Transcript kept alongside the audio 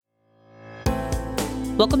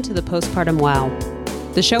Welcome to the Postpartum Wow,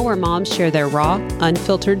 the show where moms share their raw,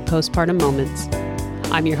 unfiltered postpartum moments.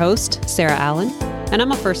 I'm your host, Sarah Allen, and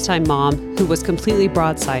I'm a first-time mom who was completely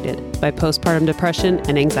broadsided by postpartum depression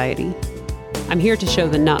and anxiety. I'm here to show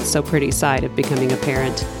the not-so-pretty side of becoming a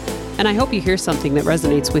parent, and I hope you hear something that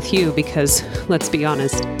resonates with you because, let's be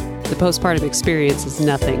honest, the postpartum experience is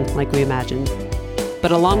nothing like we imagined.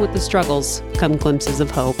 But along with the struggles come glimpses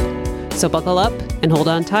of hope. So buckle up and hold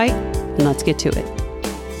on tight, and let's get to it.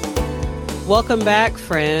 Welcome back,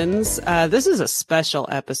 friends. This is a special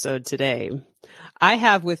episode today. I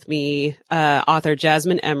have with me author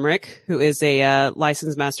Jasmine Emerick, who is a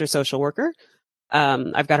licensed master social worker.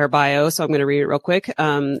 I've got her bio, so I'm going to read it real quick.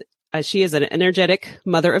 She is an energetic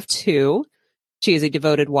mother of two. She is a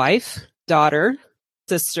devoted wife, daughter,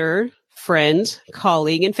 sister, friend,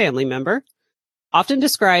 colleague, and family member. Often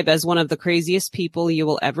described as one of the craziest people you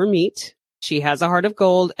will ever meet, she has a heart of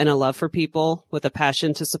gold and a love for people with a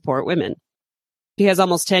passion to support women. She has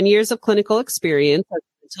almost 10 years of clinical experience as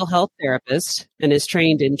a mental health therapist and is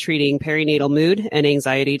trained in treating perinatal mood and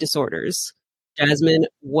anxiety disorders. Jasmine,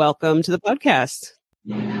 welcome to the podcast.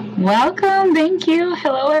 Welcome. Thank you.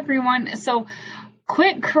 Hello, everyone. So,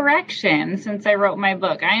 quick correction since I wrote my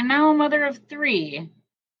book. I am now a mother of three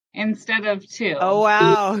instead of two. Oh,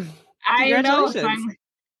 wow. Congratulations.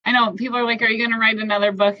 I know. People are like, are you going to write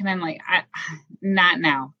another book? And I'm like, not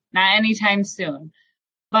now. Not anytime soon.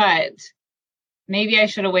 But maybe I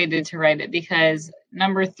should have waited to write it because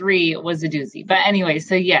number 3 was a doozy. But anyway,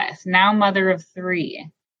 so yes, now mother of 3.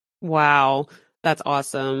 Wow. That's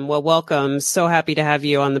awesome. Well, welcome. So happy to have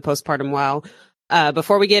you on the Postpartum Wow.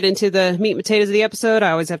 Before we get into the meat and potatoes of the episode,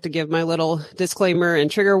 I always have to give my little disclaimer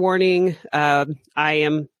and trigger warning. I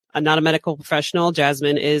am not a medical professional.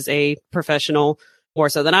 Jasmine is a professional more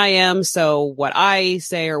so than I am. So what I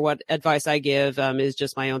say or what advice I give is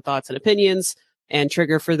just my own thoughts and opinions. And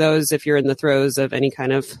trigger for those, if you're in the throes of any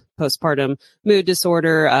kind of postpartum mood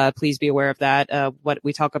disorder, please be aware of that. What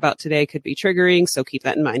we talk about today could be triggering, so keep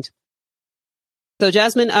that in mind. So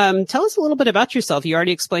Jasmine, tell us a little bit about yourself. You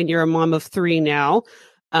already explained you're a mom of 3 now.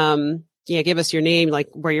 Give us your name, like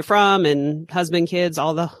where you're from and husband, kids,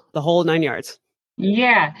 all the whole 9 yards.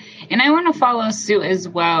 Yeah. And I want to follow suit as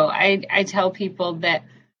well. I tell people that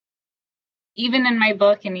even in my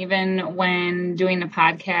book and even when doing a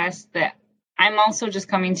podcast that I'm also just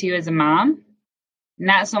coming to you as a mom,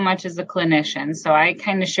 not so much as a clinician. So I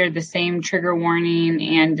kind of shared the same trigger warning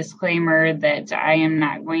and disclaimer that I am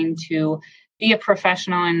not going to be a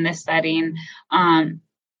professional in this setting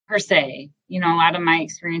per se. You know, a lot of my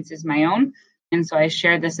experience is my own. And so I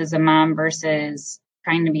share this as a mom versus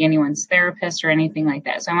trying to be anyone's therapist or anything like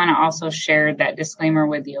that. So I want to also share that disclaimer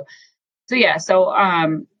with you. So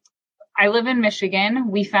I live in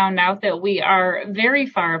Michigan. We found out that we are very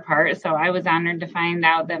far apart. So I was honored to find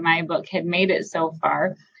out that my book had made it so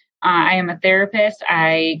far. I am a therapist.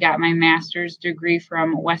 I got my master's degree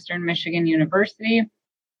from Western Michigan University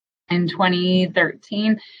in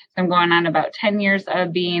 2013. So I'm going on about 10 years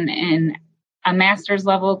of being a master's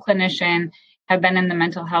level clinician, have been in the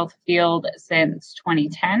mental health field since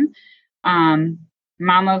 2010.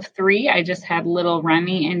 Mom of 3, I just had little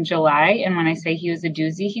Remy in July. And when I say he was a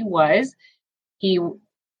doozy, he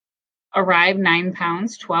arrived 9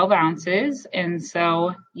 pounds, 12 ounces. And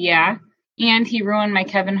so, yeah. And he ruined my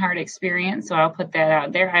Kevin Hart experience. So I'll put that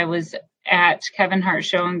out there. I was at Kevin Hart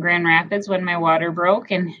show in Grand Rapids when my water broke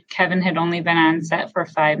and Kevin had only been on set for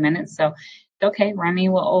 5 minutes. So, okay, Remy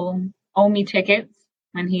will owe me tickets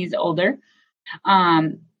when he's older.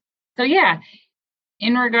 So yeah.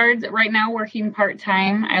 In regards, right now, working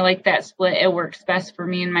part-time, I like that split. It works best for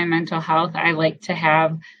me and my mental health. I like to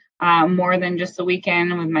have more than just a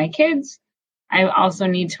weekend with my kids. I also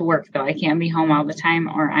need to work, though. I can't be home all the time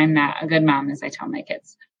or I'm not a good mom, as I tell my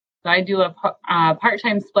kids. So I do a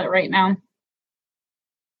part-time split right now.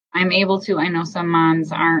 I'm able to. I know some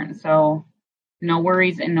moms aren't, so no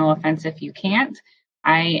worries and no offense if you can't.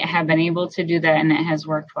 I have been able to do that, and it has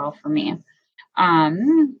worked well for me.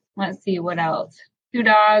 Let's see, what else? 2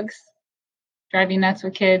 dogs, driving nuts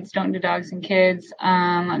with kids, don't do dogs and kids.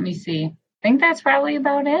 Let me see. I think that's probably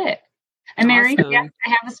about it. I'm married. Awesome. Yeah, I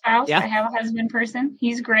have a spouse. Yeah. I have a husband person.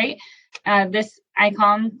 He's great. I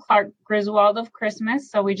call him Clark Griswold of Christmas.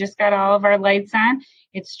 So we just got all of our lights on.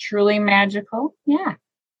 It's truly magical. Yeah.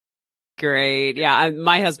 Great. Yeah.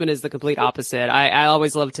 My husband is the complete opposite. I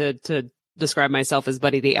always love to describe myself as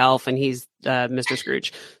Buddy the Elf, and he's Mr.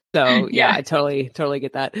 Scrooge. So yeah, I totally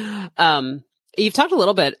get that. You've talked a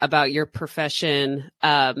little bit about your profession.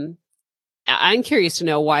 I'm curious to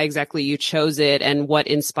know why exactly you chose it and what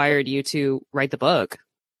inspired you to write the book.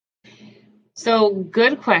 So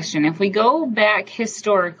good question. If we go back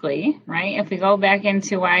historically, right? If we go back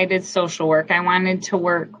into why I did social work, I wanted to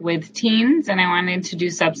work with teens and I wanted to do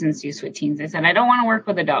substance use with teens. I said, I don't want to work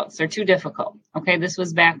with adults. They're too difficult. Okay. This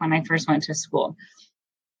was back when I first went to school.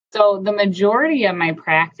 So the majority of my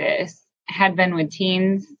practice had been with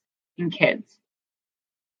teens and kids.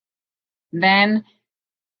 Then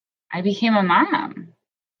I became a mom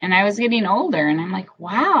and I was getting older and I'm like,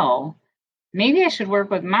 wow, maybe I should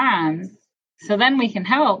work with moms so then we can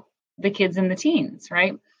help the kids and the teens,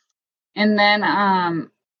 right? And then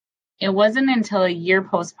it wasn't until a year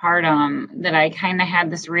postpartum that I kind of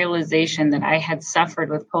had this realization that I had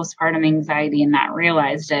suffered with postpartum anxiety and not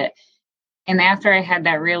realized it. And after I had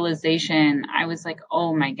that realization, I was like,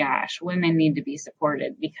 oh my gosh, women need to be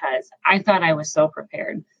supported because I thought I was so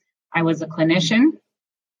prepared. I was a clinician.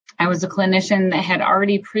 That had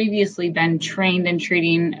already previously been trained in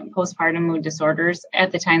treating postpartum mood disorders.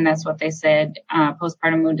 At the time, that's what they said,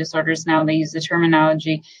 postpartum mood disorders. Now they use the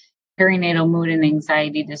terminology perinatal mood and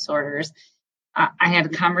anxiety disorders. I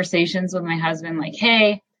had conversations with my husband like,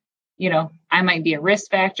 hey, I might be a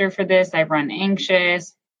risk factor for this. I run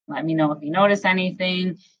anxious. Let me know if you notice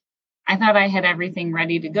anything. I thought I had everything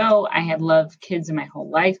ready to go. I had loved kids my whole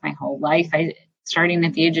life. Starting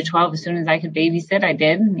at the age of 12, as soon as I could babysit, I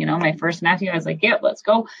did. My first nephew, I was like, yeah, let's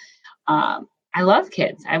go. I love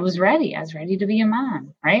kids. I was ready. I was ready to be a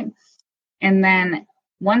mom, right? And then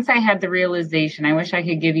once I had the realization, I wish I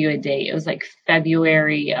could give you a date. It was like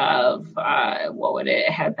February of, what would it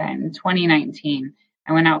have been? 2019.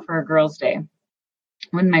 I went out for a girls' day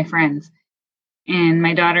with my friends. And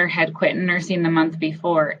my daughter had quit nursing the month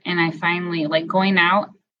before. And I finally, going out,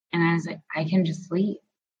 and I was like, I can just sleep.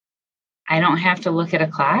 I don't have to look at a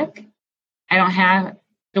clock. I don't have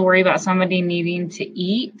to worry about somebody needing to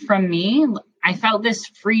eat from me. I felt this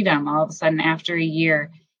freedom all of a sudden after a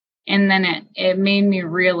year. And then it made me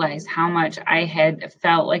realize how much I had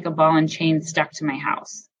felt like a ball and chain stuck to my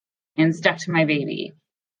house and stuck to my baby.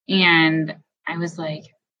 And I was like,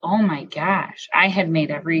 oh my gosh, I had made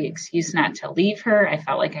every excuse not to leave her. I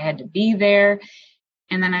felt like I had to be there.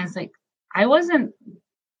 And then I was like, I wasn't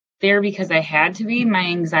there because I had to be. My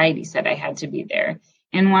anxiety said I had to be there.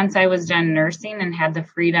 And once I was done nursing and had the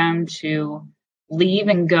freedom to leave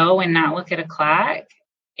and go and not look at a clock,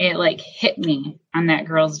 it hit me on that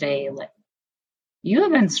girls' day. You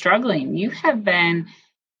have been struggling. You have been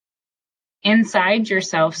inside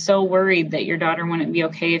yourself so worried that your daughter wouldn't be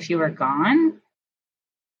okay if you were gone.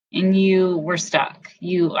 And you were stuck,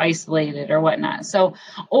 you isolated or whatnot. So,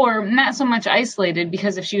 or not so much isolated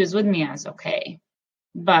because if she was with me, I was okay,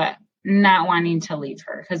 but not wanting to leave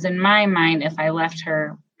her. Because in my mind, if I left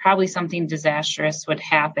her, probably something disastrous would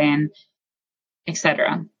happen,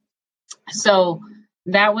 etc. So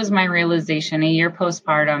that was my realization a year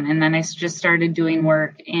postpartum. And then I just started doing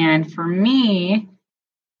work. And for me,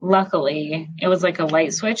 luckily, it was like a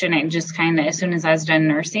light switch. And it just kind of, as soon as I was done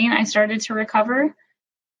nursing, I started to recover.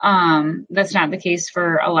 That's not the case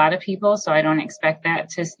for a lot of people. So I don't expect that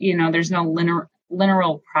to, there's no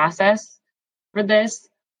linear process for this.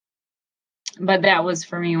 But that was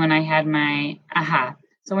for me when I had my aha.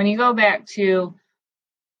 So when you go back to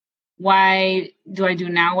why do I do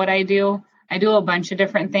now what I do a bunch of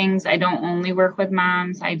different things. I don't only work with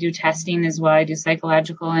moms. I do testing as well. I do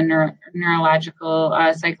psychological and neurological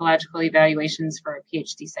psychological evaluations for a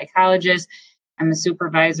PhD psychologist. I'm a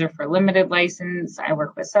supervisor for limited license. I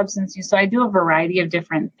work with substance use. So I do a variety of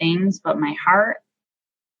different things, but my heart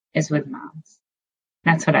is with moms.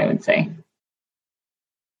 That's what I would say.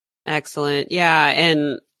 Excellent. Yeah.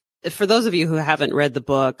 And for those of you who haven't read the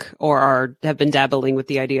book or have been dabbling with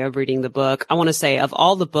the idea of reading the book, I want to say of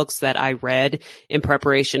all the books that I read in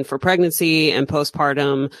preparation for pregnancy and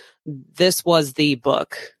postpartum, this was the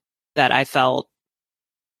book that I felt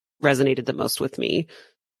resonated the most with me.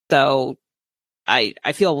 So I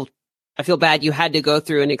feel bad you had to go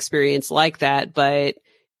through an experience like that, but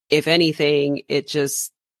if anything, it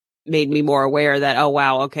just made me more aware that, oh,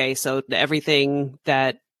 wow, okay, so everything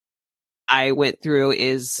that I went through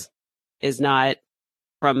is not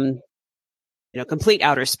from, complete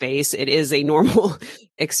outer space. It is a normal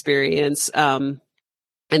experience. And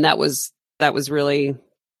that was really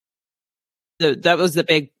that was the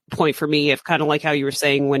big point for me, of kind of like how you were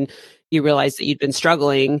saying when you realized that you'd been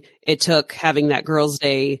struggling. It took having that girls'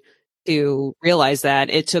 day to realize that.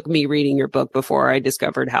 It took me reading your book before I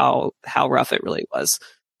discovered how rough it really was.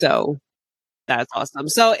 So that's awesome.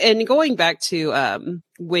 So, and going back to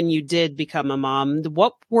when you did become a mom,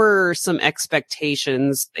 what were some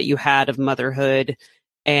expectations that you had of motherhood?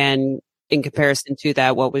 And in comparison to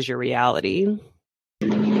that, what was your reality?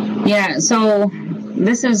 Yeah. So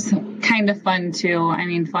this is kind of fun too. I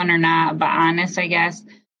mean, fun or not, but honest, I guess.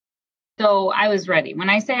 So I was ready. When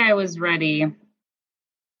I say I was ready,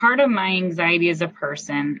 part of my anxiety as a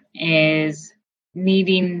person is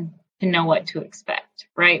needing to know what to expect,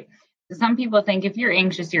 right? So some people think if you're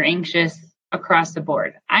anxious across the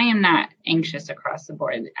board. I am not anxious across the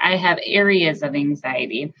board. I have areas of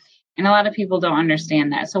anxiety, and a lot of people don't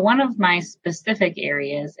understand that. So one of my specific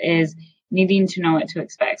areas is needing to know what to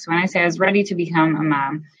expect. So when I say I was ready to become a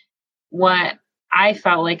mom, what I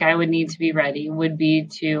felt like I would need to be ready would be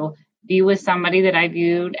to be with somebody that I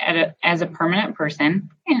viewed as a permanent person.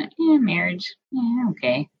 Marriage,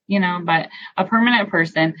 okay, but a permanent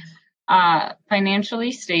person,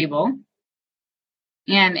 financially stable,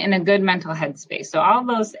 and in a good mental headspace. So all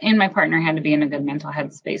those, and my partner had to be in a good mental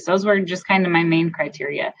headspace. Those were just kind of my main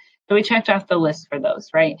criteria. So we checked off the list for those,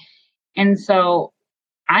 right? And so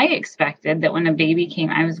I expected that when a baby came,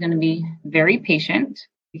 I was going to be very patient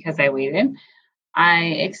because I waited. I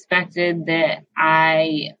expected that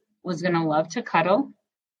I was going to love to cuddle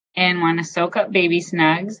and want to soak up baby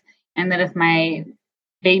snugs, and that if my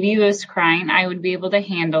baby was crying, I would be able to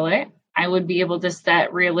handle it. I would be able to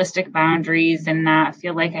set realistic boundaries and not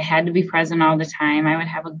feel like I had to be present all the time. I would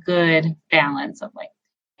have a good balance of like,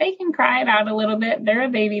 they can cry it out a little bit. They're a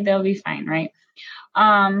baby. They'll be fine, right?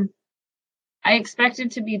 I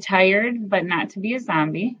expected to be tired, but not to be a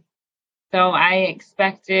zombie. So I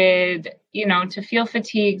expected, to feel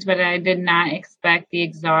fatigued, but I did not expect the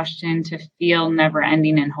exhaustion to feel never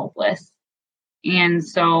ending and hopeless. And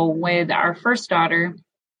so with our first daughter,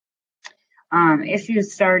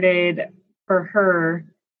 issues started for her,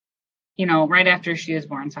 right after she was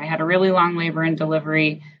born. So I had a really long labor and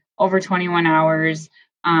delivery, over 21 hours,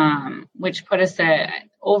 which put us at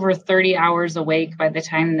over 30 hours awake by the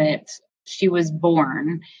time that she was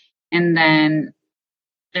born. And then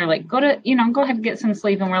they're like, go ahead and get some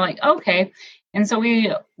sleep. And we're like, okay. And so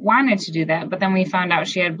we wanted to do that, but then we found out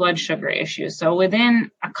she had blood sugar issues. So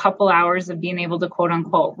within a couple hours of being able to quote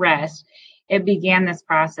unquote rest, it began this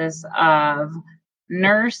process of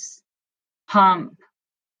nurse, pump,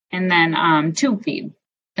 and then tube feed,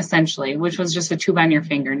 essentially, which was just a tube on your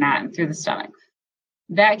finger, not through the stomach.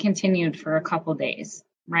 That continued for a couple days,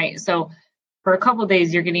 right? So for a couple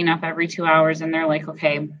days, you're getting up every 2 hours, and they're like,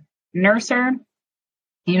 okay, nurse her.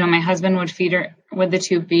 My husband would feed her with the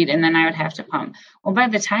tube feed, and then I would have to pump. Well, by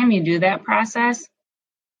the time you do that process,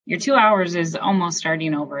 your 2 hours is almost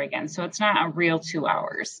starting over again. So it's not a real 2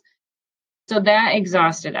 hours. So that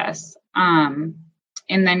exhausted us. And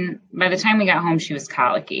then by the time we got home, she was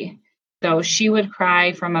colicky. So she would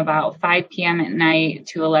cry from about 5 p.m. at night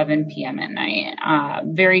to 11 p.m. at night.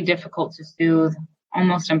 Very difficult to soothe,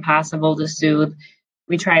 almost impossible to soothe.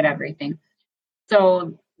 We tried everything.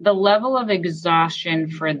 So the level of exhaustion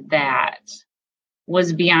for that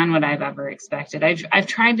was beyond what I've ever expected. I've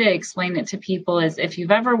tried to explain it to people as if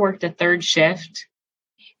you've ever worked a third shift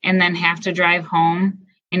and then have to drive home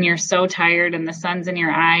and you're so tired and the sun's in your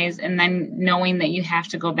eyes, and then knowing that you have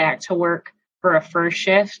to go back to work for a first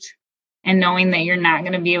shift and knowing that you're not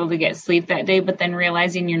going to be able to get sleep that day, but then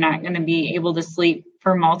realizing you're not going to be able to sleep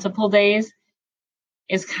for multiple days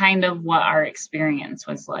is kind of what our experience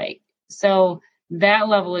was like. So that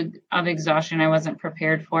level of exhaustion I wasn't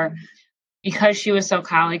prepared for. Because she was so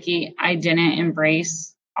colicky, I didn't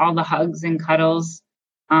embrace all the hugs and cuddles,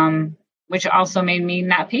 which also made me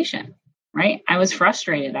not patient, right? I was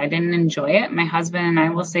frustrated. I didn't enjoy it. My husband and I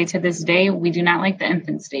will say to this day, we do not like the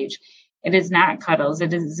infant stage. It is not cuddles.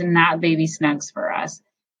 It is not baby snugs for us.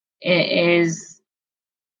 It is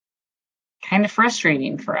kind of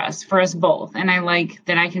frustrating for us both. And I like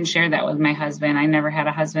that I can share that with my husband. I never had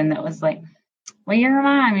a husband that was like, well, you're a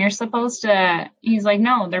mom. You're supposed to. He's like,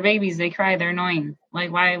 no, they're babies. They cry. They're annoying.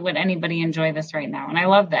 Like, why would anybody enjoy this right now? And I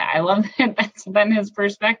love that. I love that that's been his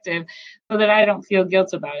perspective so that I don't feel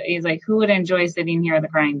guilt about it. He's like, who would enjoy sitting here with a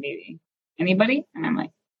crying baby? Anybody? And I'm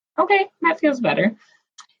like, okay, that feels better.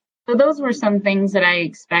 So those were some things that I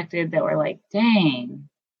expected that were like, dang,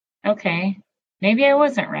 okay, maybe I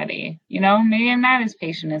wasn't ready. Maybe I'm not as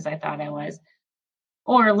patient as I thought I was.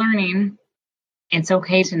 Or learning it's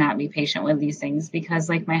okay to not be patient with these things because,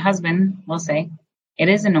 like my husband will say, it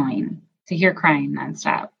is annoying to hear crying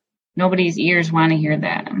nonstop. Nobody's ears want to hear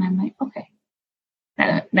that. And I'm like, okay,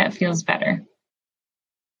 that feels better.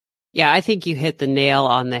 Yeah, I think you hit the nail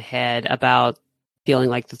on the head about feeling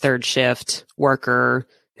like the third shift worker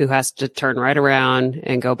who has to turn right around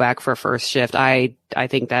and go back for first shift. I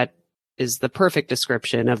think that is the perfect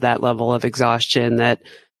description of that level of exhaustion that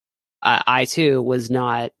I too was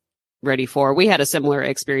not ready for. We had a similar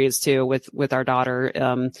experience too with our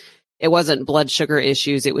daughter. it wasn't blood sugar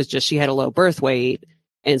issues. It was just she had a low birth weight.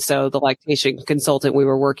 And so the lactation consultant we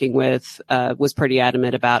were working with was pretty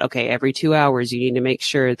adamant about, okay, every 2 hours, you need to make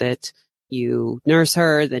sure that you nurse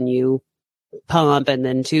her, then you pump and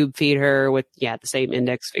then tube feed her with, the same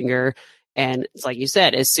index finger. And it's like you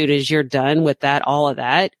said, as soon as you're done with that, all of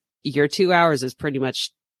that, your 2 hours is pretty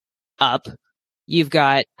much up. You've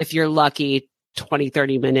got, if you're lucky, 20,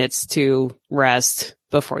 30 minutes to rest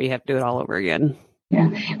before you have to do it all over again. Yeah.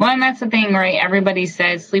 Well, and that's the thing, right? Everybody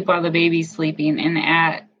says sleep while the baby's sleeping. And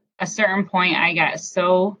at a certain point, I got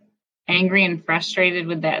so angry and frustrated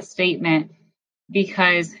with that statement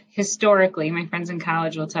because historically, my friends in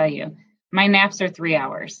college will tell you, my naps are 3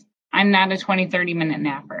 hours. I'm not a 20, 30-minute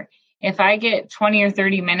napper. If I get 20 or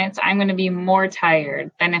 30 minutes, I'm going to be more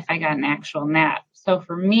tired than if I got an actual nap. So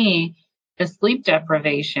for me, the sleep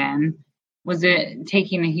deprivation was it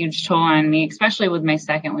taking a huge toll on me, especially with my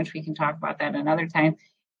second, which we can talk about that another time,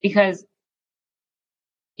 because,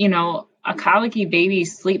 a colicky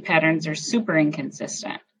baby's sleep patterns are super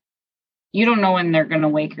inconsistent. You don't know when they're going to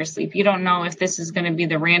wake or sleep. You don't know if this is going to be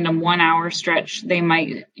the random 1 hour stretch they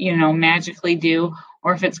might, magically do,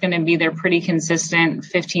 or if it's going to be their pretty consistent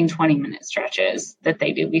 15, 20-minute stretches that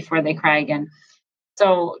they do before they cry again.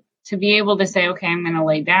 So to be able to say, okay, I'm going to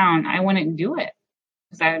lay down, I wouldn't do it.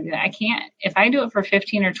 Because I can't, if I do it for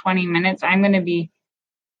 15 or 20 minutes, I'm going to be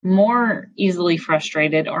more easily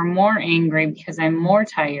frustrated or more angry because I'm more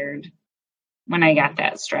tired when I got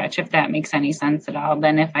that stretch, if that makes any sense at all,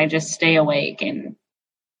 than if I just stay awake and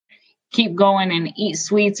keep going and eat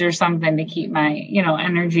sweets or something to keep my,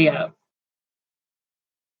 energy up.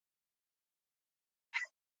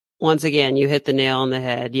 Once again, you hit the nail on the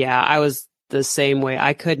head. Yeah, I was the same way.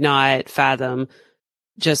 I could not fathom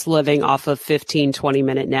just living off of 15,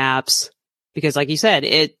 20-minute naps because like you said,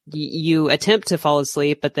 you attempt to fall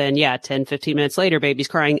asleep, but then 10, 15 minutes later, baby's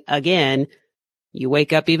crying again. You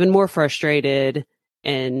wake up even more frustrated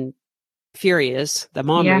and furious. The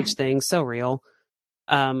mom rage thing, so real.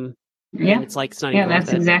 It's like, it's not even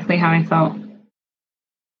that's exactly how I felt.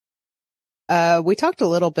 We talked a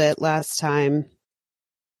little bit last time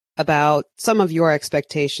about some of your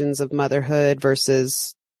expectations of motherhood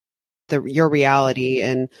versus your reality.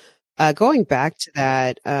 And going back to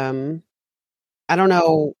that, I don't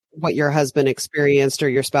know what your husband experienced or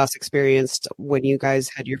your spouse experienced when you guys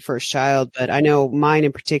had your first child, but I know mine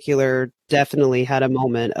in particular definitely had a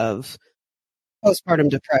moment of postpartum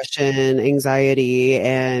depression, anxiety,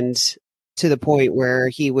 and to the point where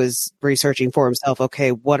he was researching for himself,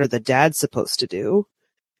 okay, what are the dads supposed to do?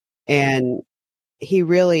 And he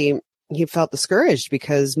felt discouraged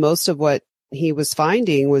because most of what he was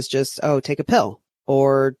finding was just, take a pill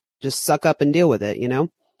or just suck up and deal with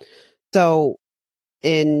it, So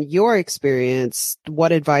in your experience,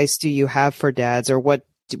 what advice do you have for dads, or what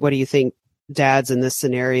do you think dads in this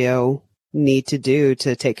scenario need to do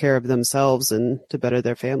to take care of themselves and to better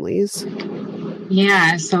their families?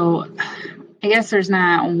 Yeah, so I guess there's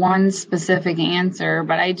not one specific answer,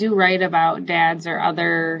 but I do write about dads or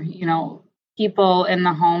other, people in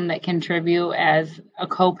the home that contribute as a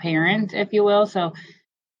co-parent, if you will. So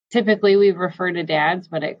typically we refer to dads,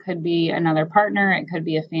 but it could be another partner. It could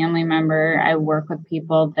be a family member. I work with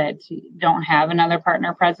people that don't have another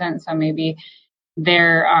partner present. So maybe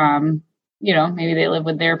they're, maybe they live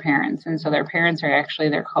with their parents. And so their parents are actually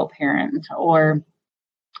their co-parent, or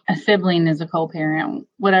a sibling is a co-parent,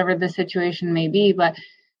 whatever the situation may be. But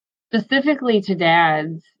specifically to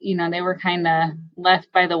dads, they were kind of left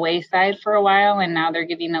by the wayside for a while, and now they're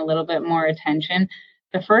getting a little bit more attention.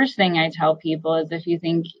 The first thing I tell people is if you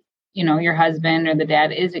think, your husband or the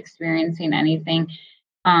dad is experiencing anything,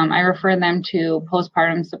 I refer them to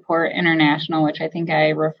Postpartum Support International, which I think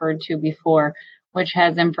I referred to before, which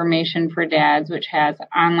has information for dads, which has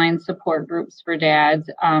online support groups for dads.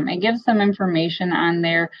 It gives some information on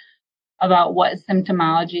there about what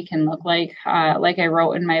symptomology can look like. Like I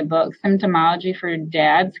wrote in my book, symptomology for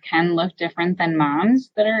dads can look different than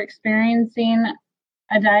moms that are experiencing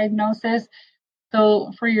a diagnosis.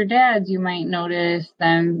 So for your dads, you might notice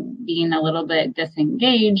them being a little bit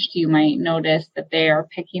disengaged. You might notice that they are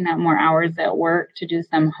picking up more hours at work to do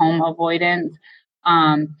some home avoidance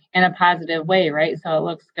in a positive way, right? So it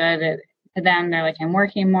looks good to them. They're like, I'm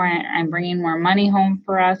working more. I'm bringing more money home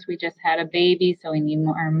for us. We just had a baby, so we need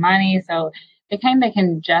more money. So they kind of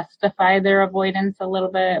can justify their avoidance a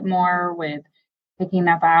little bit more with picking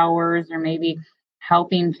up hours or maybe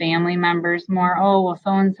helping family members more. Oh, well,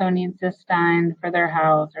 so-and-so needs this done for their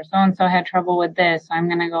house, or so-and-so had trouble with this, so I'm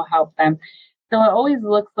going to go help them. So it always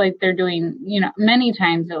looks like they're doing, many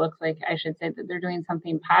times it looks like, I should say, that they're doing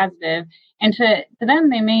something positive. And to them,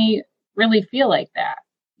 they may really feel like that.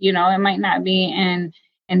 It might not be an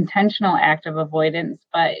intentional act of avoidance,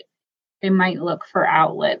 but they might look for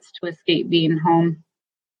outlets to escape being home.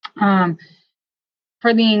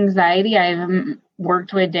 For the anxiety, I've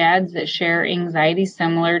worked with dads that share anxiety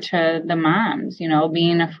similar to the moms,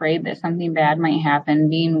 being afraid that something bad might happen,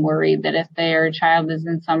 being worried that if their child is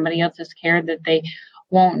in somebody else's care that they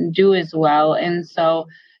won't do as well. And so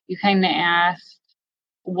you kind of ask,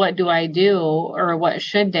 what do I do, or what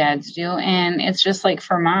should dads do? And it's just like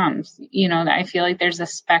for moms, I feel like there's a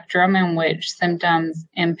spectrum in which symptoms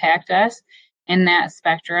impact us, and that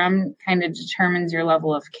spectrum kind of determines your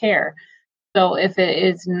level of care. So if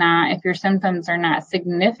your symptoms are not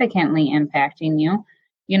significantly impacting you,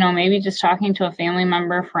 maybe just talking to a family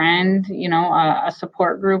member, friend, a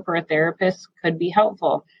support group or a therapist could be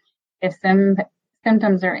helpful. If some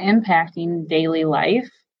symptoms are impacting daily life,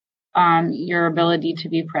 your ability to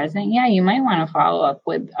be present, you might want to follow up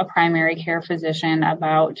with a primary care physician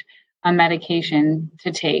about a medication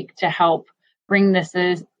to take to help bring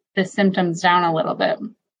the symptoms down a little bit.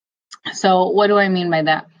 So what do I mean by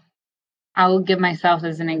that? I'll give myself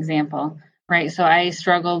as an example, right? So I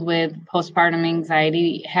struggled with postpartum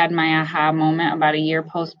anxiety, had my aha moment about a year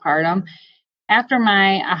postpartum. After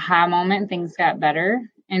my aha moment, things got better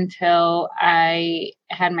until I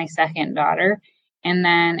had my second daughter. And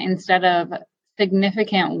then instead of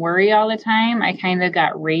significant worry all the time, I kind of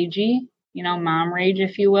got ragey, mom rage,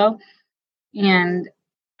 if you will. And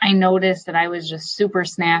I noticed that I was just super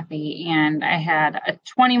snappy, and I had a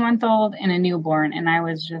 20-month-old and a newborn, and I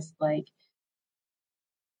was just like,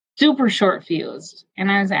 super short fused.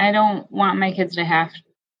 And I don't want my kids to have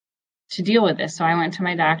to deal with this. So I went to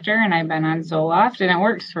my doctor, and I've been on Zoloft, and it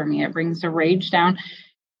works for me. It brings the rage down.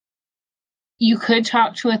 You could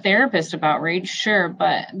talk to a therapist about rage, sure,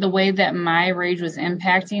 but the way that my rage was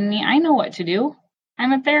impacting me, I know what to do.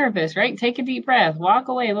 I'm a therapist, right? Take a deep breath, walk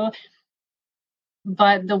away.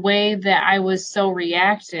 But the way that I was so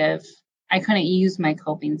reactive, I couldn't use my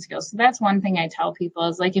coping skills. So that's one thing I tell people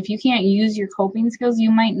is like, if you can't use your coping skills,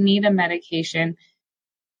 you might need a medication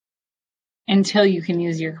until you can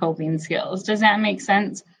use your coping skills. Does that make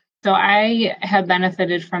sense? So I have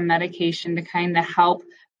benefited from medication to kind of help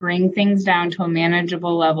bring things down to a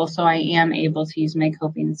manageable level so I am able to use my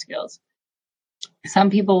coping skills. Some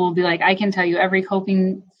people will be like, I can tell you every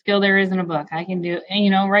coping skill there is in a book. I can do,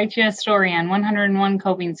 write you a story on 101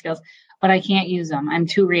 coping skills, but I can't use them. I'm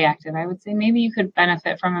too reactive. I would say maybe you could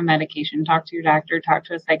benefit from a medication. Talk to your doctor, talk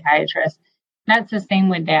to a psychiatrist. That's the same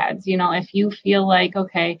with dads. If you feel like,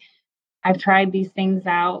 okay, I've tried these things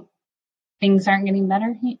out, things aren't getting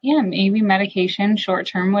better. Yeah, maybe medication short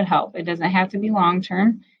term would help. It doesn't have to be long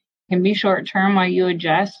term. It can be short term while you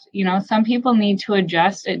adjust. Some people need to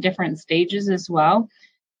adjust at different stages as well.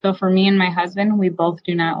 So for me and my husband, we both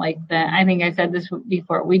do not like I think I said this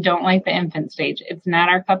before, we don't like the infant stage. It's not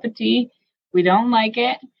our cup of tea. We don't like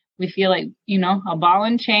it. We feel like, a ball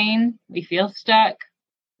and chain. We feel stuck.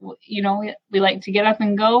 We like to get up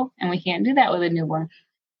and go, and we can't do that with a newborn.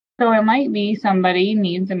 So it might be somebody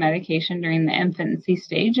needs a medication during the infancy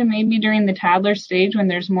stage, and maybe during the toddler stage when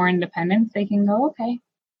there's more independence, they can go, okay,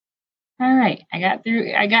 all right, I got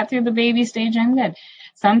through the baby stage, I'm good.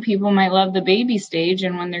 Some people might love the baby stage,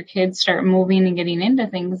 and when their kids start moving and getting into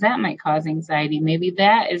things, that might cause anxiety. Maybe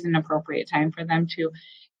that is an appropriate time for them to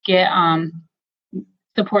get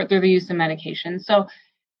support through the use of medication. So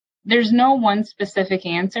there's no one specific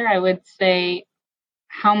answer. I would say,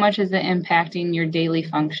 how much is it impacting your daily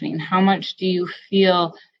functioning? How much do you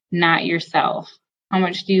feel not yourself? How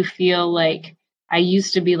much do you feel like I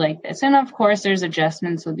used to be like this? And of course, there's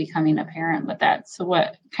adjustments with becoming a parent, but that's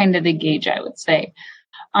what kind of the gauge, I would say.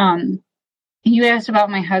 You asked about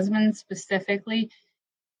my husband specifically.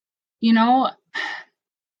 I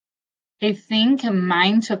think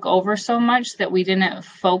mine took over so much that we didn't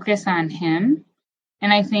focus on him.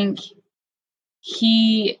 And I think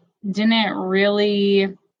he didn't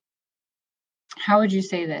really, how would you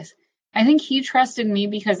say this? I think he trusted me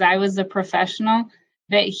because I was a professional,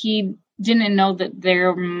 that he didn't know that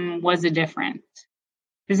there was a difference.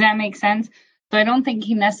 Does that make sense? So I don't think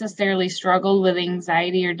he necessarily struggled with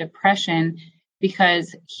anxiety or depression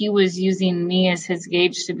because he was using me as his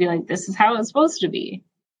gauge to be like, this is how it's supposed to be.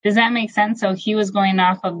 Does that make sense? So he was going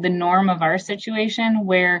off of the norm of our situation,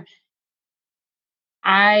 where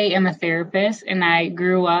I am a therapist and I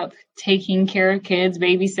grew up taking care of kids,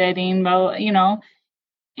 babysitting,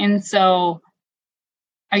 and so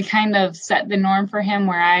I kind of set the norm for him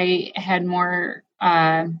where I had more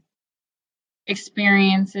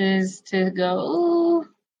experiences to go, ooh,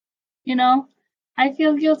 I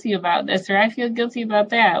feel guilty about this, or I feel guilty about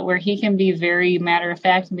that, where he can be very matter of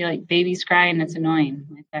fact and be like, babies cry and it's annoying.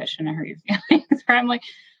 Like, that shouldn't hurt your feelings. Or I'm like,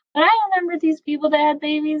 but I remember these people that had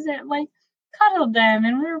babies that like cuddled them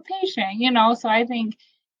and we were patient, So I think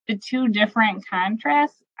the two different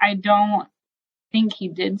contrasts, I don't think he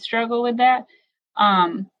did struggle with that.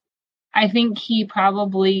 I think he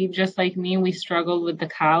probably, just like me, we struggled with the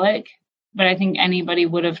colic, but I think anybody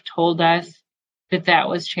would have told us that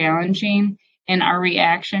was challenging. And our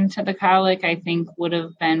reaction to the colic, I think, would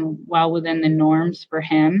have been well within the norms for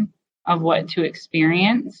him of what to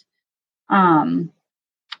experience.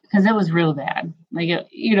 Because it was real bad. Like, it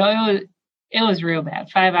was real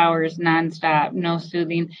bad. 5 hours nonstop, no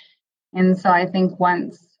soothing. And so I think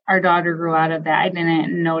once our daughter grew out of that, I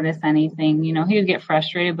didn't notice anything. He would get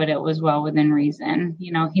frustrated, but it was well within reason.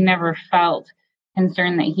 He never felt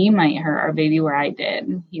concerned that he might hurt our baby where I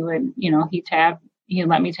did. He would, he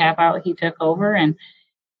let me tap out, he took over. And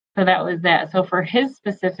so that was that. So for his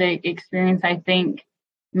specific experience, I think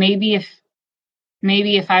maybe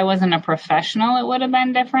if I wasn't a professional, it would have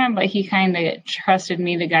been different, but he kind of trusted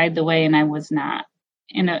me to guide the way, and I was not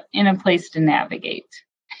in a place to navigate,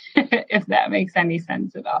 if that makes any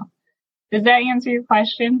sense at all. Does that answer your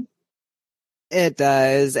question? It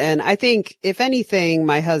does. And I think, if anything,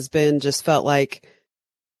 my husband just felt like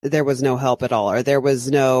there was no help at all, or there was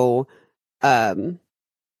no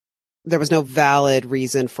valid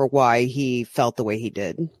reason for why he felt the way he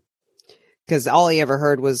did. Because all he ever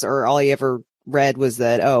heard was, or all he ever read was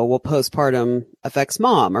that, oh, well, postpartum affects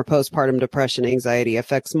mom, or postpartum depression, anxiety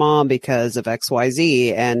affects mom because of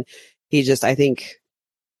XYZ. And he just, I think,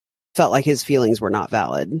 felt like his feelings were not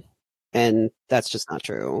valid. And that's just not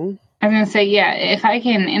true. I'm going to say, yeah, if I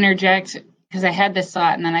can interject, because I had this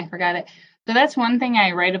thought and then I forgot it. So that's one thing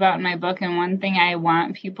I write about in my book, and one thing I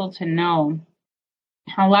want people to know.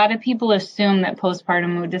 A lot of people assume that postpartum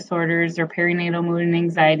mood disorders or perinatal mood and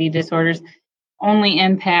anxiety disorders only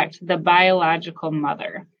impact the biological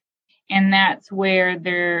mother. And that's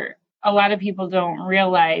where a lot of people don't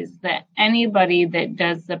realize that anybody that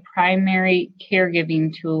does the primary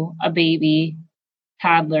caregiving to a baby,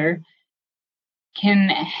 toddler, can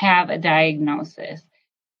have a diagnosis.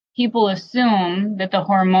 People assume that the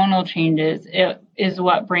hormonal changes is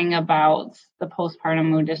what bring about the postpartum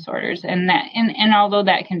mood disorders. And although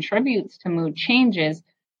that contributes to mood changes,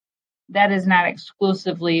 that is not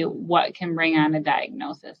exclusively what can bring on a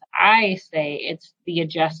diagnosis. I say it's the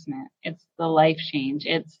adjustment, it's the life change,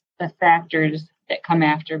 it's the factors that come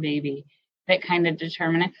after baby that kind of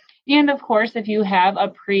determine it. And of course, if you have a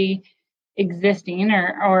pre-existing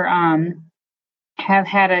or have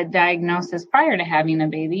had a diagnosis prior to having a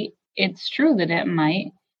baby, it's true that it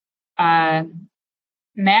might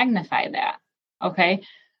magnify that. Okay.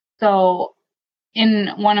 So in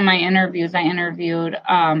one of my interviews, I interviewed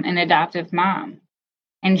an adoptive mom,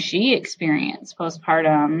 and she experienced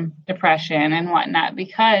postpartum depression and whatnot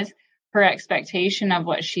because her expectation of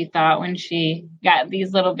what she thought when she got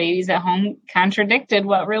these little babies at home contradicted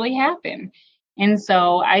what really happened. And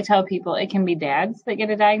so I tell people it can be dads that get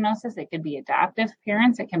a diagnosis. It could be adoptive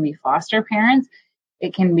parents. It can be foster parents.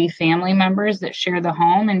 It can be family members that share the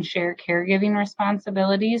home and share caregiving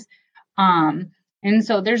responsibilities. And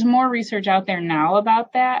so there's more research out there now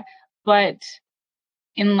about that. But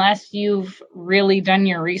unless you've really done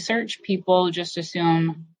your research, people just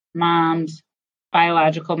assume moms,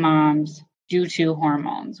 biological moms, due to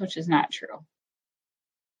hormones, which is not true.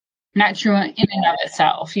 Not true in and of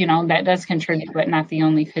itself, that does contribute, but not the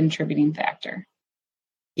only contributing factor.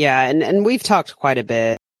 Yeah. And we've talked quite a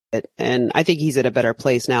bit, and I think he's at a better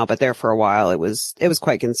place now, but there for a while, it was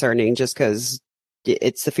quite concerning just because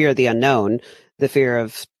it's the fear of the unknown, the fear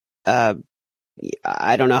of,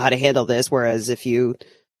 I don't know how to handle this. Whereas if you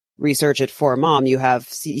research it for a mom, you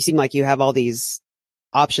seem like you have all these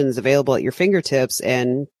options available at your fingertips.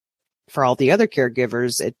 And for all the other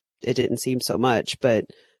caregivers, it didn't seem so much, but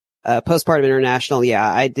Postpartum International, yeah,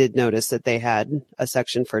 I did notice that they had a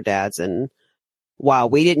section for dads, and while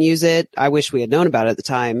we didn't use it, I wish we had known about it at the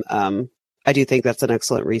time. I do think that's an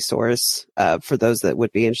excellent resource for those that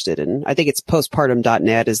would be interested in. I think it's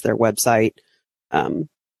postpartum.net is their website,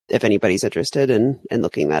 if anybody's interested in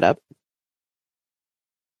looking that up.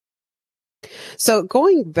 So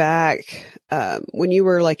going back, when you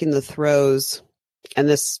were like in the throes, and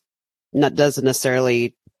this doesn't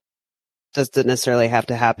necessarily have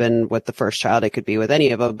to happen with the first child. It could be with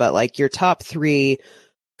any of them, but like your top 3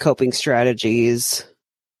 coping strategies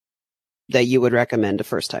that you would recommend to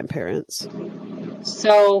first-time parents.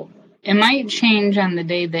 So it might change on the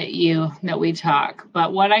day that we talk,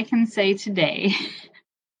 but what I can say today,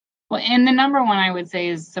 well, and the number one I would say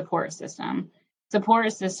is support system.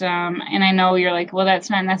 support system, and I know you're like, well, that's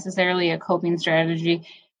not necessarily a coping strategy.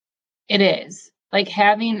 It is. Like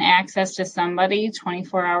having access to somebody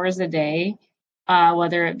 24 hours a day,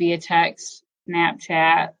 whether it be a text,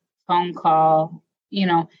 Snapchat, phone call,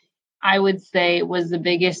 I would say was the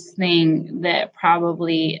biggest thing that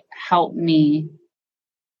probably helped me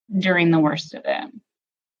during the worst of it.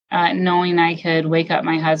 Knowing I could wake up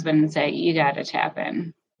my husband and say, you got to tap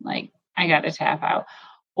in, like I got to tap out,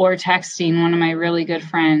 or texting one of my really good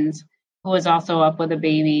friends who was also up with a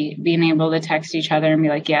baby, being able to text each other and be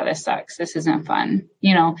like, yeah, this sucks. This isn't fun.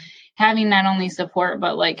 Having not only support,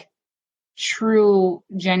 but like true,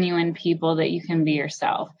 genuine people that you can be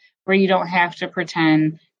yourself, where you don't have to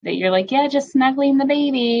pretend that you're like, yeah, just snuggling the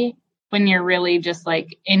baby when you're really just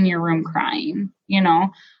like in your room crying,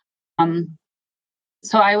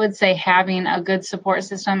 So I would say having a good support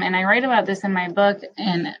system, and I write about this in my book,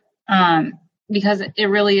 and because it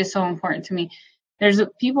really is so important to me. There's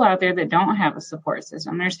people out there that don't have a support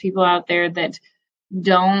system. There's people out there that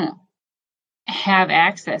don't have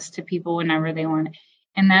access to people whenever they want it.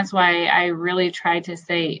 And that's why I really try to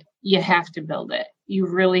say, you have to build it. You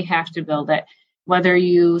really have to build it. Whether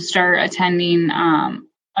you start attending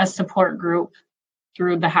a support group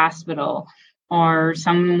through the hospital or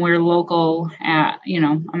somewhere local at,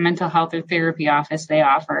 a mental health or therapy office, they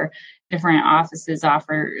offer different offices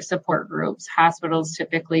offer support groups. Hospitals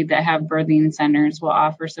typically that have birthing centers will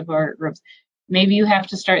offer support groups. Maybe you have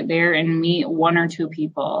to start there and meet one or two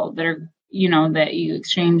people that are, that you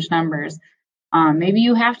exchange numbers. Maybe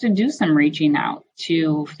you have to do some reaching out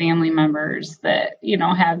to family members that,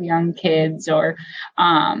 have young kids or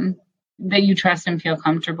that you trust and feel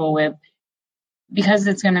comfortable with, because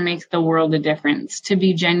it's going to make the world a difference to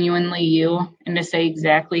be genuinely you and to say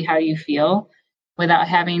exactly how you feel without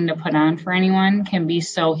having to put on for anyone can be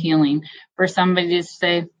so healing. For somebody to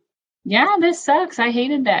say, yeah, this sucks, I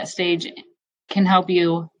hated that stage, can help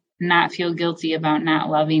you not feel guilty about not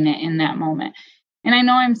loving it in that moment. And I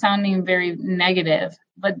know I'm sounding very negative,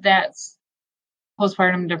 but that's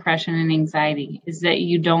postpartum depression and anxiety, is that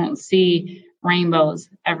you don't see rainbows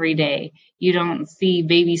every day. You don't see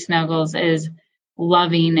baby snuggles as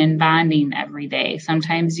loving and bonding every day.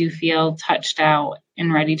 Sometimes you feel touched out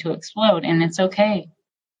and ready to explode, and it's okay.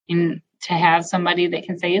 And to have somebody that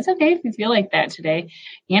can say, it's okay if you feel like that today,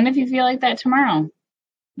 and if you feel like that tomorrow,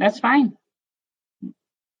 that's fine.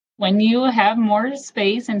 When you have more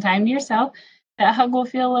space and time to yourself, that hug will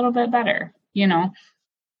feel a little bit better,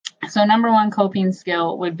 So number one coping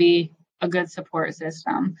skill would be a good support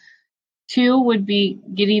system. 2 would be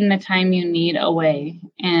getting the time you need away.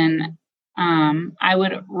 And I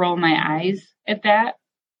would roll my eyes at that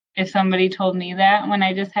if somebody told me that when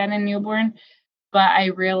I just had a newborn. But I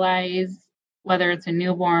realize, whether it's a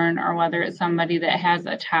newborn or whether it's somebody that has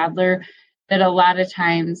a toddler, that a lot of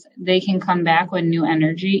times they can come back with new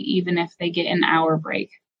energy, even if they get an hour break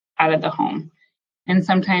out of the home. And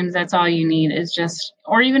sometimes that's all you need is just,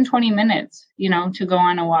 or even 20 minutes, to go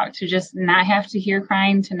on a walk, to just not have to hear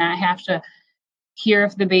crying, to not have to hear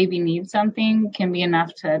if the baby needs something, can be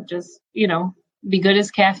enough to just, be good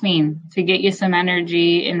as caffeine to get you some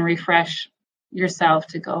energy and refresh yourself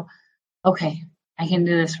to go, okay, I can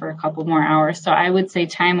do this for a couple more hours. So I would say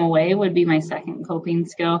time away would be my second coping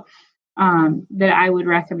skill that I would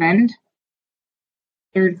recommend.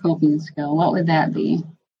 Third coping skill, what would that be?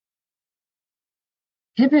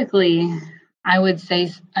 Typically, I would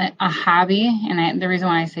say a hobby, and the reason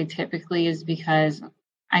why I say typically is because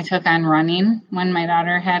I took on running when my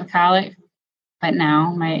daughter had colic, but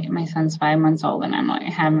now my son's 5 months old, and I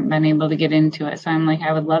haven't been able to get into it. So I'm like,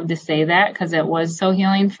 I would love to say that because it was so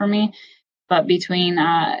healing for me. But between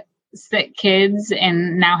sick kids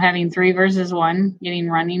and now having 3 versus 1, getting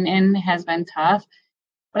running in has been tough.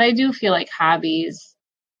 But I do feel like hobbies,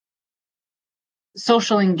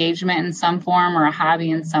 social engagement in some form or a hobby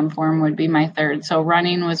in some form would be my third. So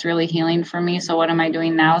running was really healing for me. So what am I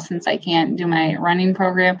doing now since I can't do my running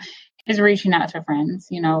program? Is reaching out to friends,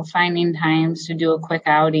 finding times to do a quick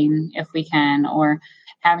outing if we can, or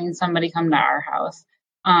having somebody come to our house,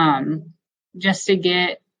 just to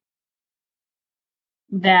get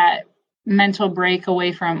that mental break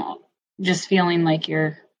away from just feeling like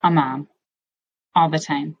you're a mom all the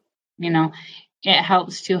time. It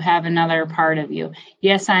helps to have another part of you.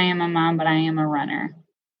 Yes, I am a mom, but I am a runner.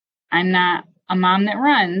 I'm not a mom that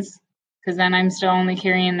runs, because then I'm still only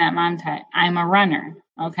carrying that mom tag. I'm a runner,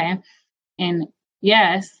 okay? And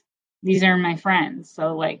yes, these are my friends.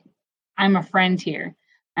 So, like, I'm a friend here.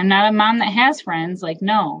 I'm not a mom that has friends. Like,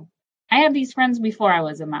 no. I had these friends before I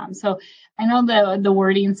was a mom. So I know the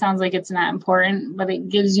wording sounds like it's not important, but it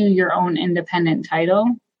gives you your own independent title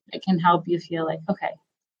that can help you feel like, okay,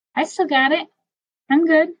 I still got it. I'm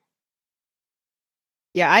good.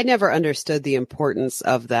 Yeah, I never understood the importance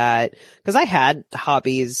of that because I had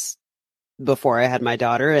hobbies before I had my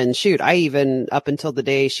daughter, and shoot, I even up until the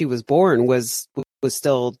day she was born was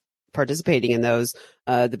still participating in those.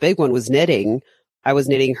 The big one was knitting. I was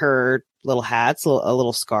knitting her little hats, a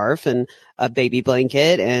little scarf, and a baby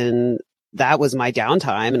blanket, and that was my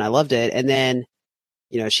downtime, and I loved it. And then,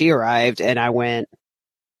 she arrived, and I went,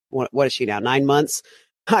 what is she now? 9 months.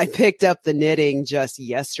 I picked up the knitting just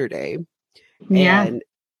yesterday. Yeah. And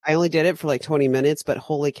I only did it for like 20 minutes, but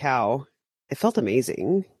holy cow, it felt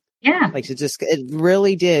amazing. Yeah. Like it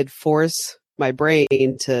really did force my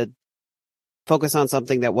brain to focus on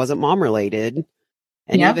something that wasn't mom related.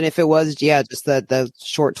 And even if it was, just the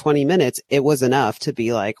short 20 minutes, it was enough to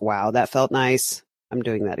be like, wow, that felt nice. I'm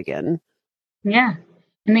doing that again. Yeah.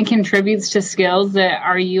 And it contributes to skills that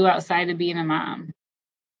are you outside of being a mom.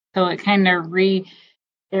 So it kind of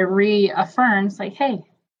reaffirms like, hey,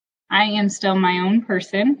 I am still my own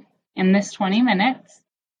person in this 20 minutes.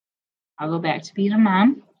 I'll go back to being a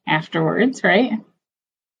mom afterwards, right?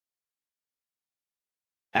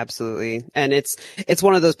 Absolutely. And it's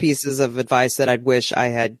one of those pieces of advice that I'd wish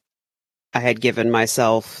I had given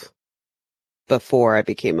myself before I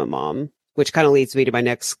became a mom, which kind of leads me to my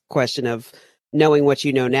next question of knowing what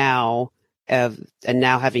you know now and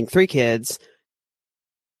now having 3 kids.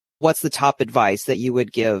 What's the top advice that you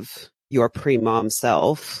would give your pre-mom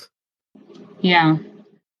self? Yeah.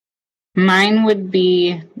 Mine would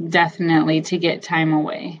be definitely to get time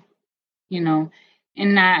away, and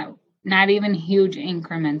not even huge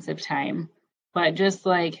increments of time, but just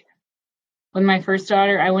like with my first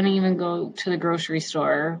daughter, I wouldn't even go to the grocery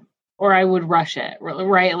store, or I would rush it,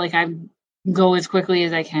 right? Like I'd go as quickly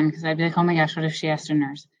as I can because I'd be like, oh my gosh, what if she has to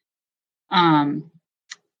nurse? And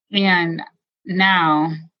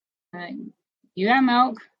now, you got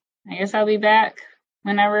milk. I guess I'll be back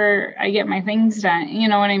whenever I get my things done. You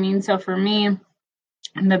know what I mean? So for me,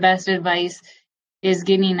 the best advice is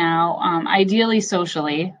getting out, ideally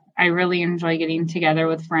socially. I really enjoy getting together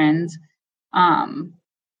with friends. But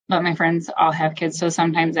my friends all have kids, so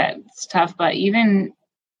sometimes that's tough. But even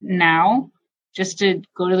now, just to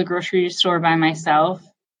go to the grocery store by myself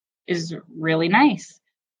is really nice.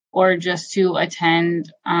 Or just to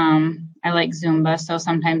attend, I like Zumba, so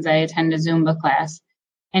sometimes I attend a Zumba class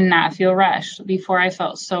and not feel rushed. Before I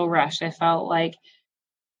felt so rushed. I felt like,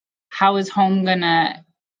 how is home gonna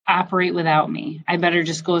operate without me? I better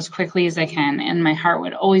just go as quickly as I can. And my heart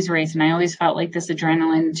would always race. And I always felt like this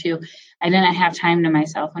adrenaline too. I didn't have time to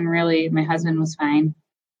myself. And really, my husband was fine.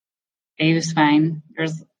 Dave was fine.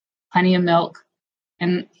 There's plenty of milk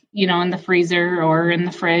and, in the freezer or in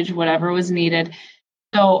the fridge, whatever was needed.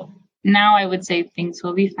 So now I would say things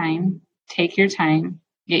will be fine. Take your time,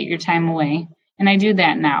 get your time away. And I do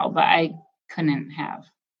that now, but I couldn't have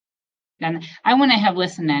done that. I wouldn't have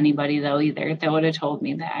listened to anybody though either that would have told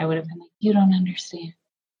me that. I would have been like, you don't understand.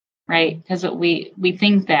 Right? Because we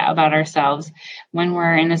think that about ourselves when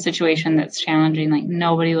we're in a situation that's challenging, like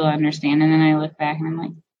nobody will understand. And then I look back and I'm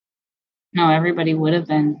like, no, everybody would have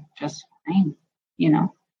been just fine,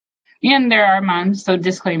 And there are moms, so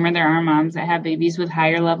disclaimer, there are moms that have babies with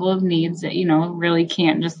higher level of needs that, really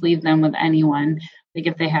can't just leave them with anyone. Like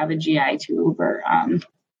if they have a GI tube or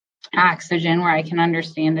oxygen, where I can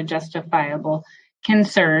understand a justifiable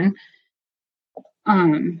concern. So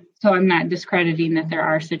I'm not discrediting that there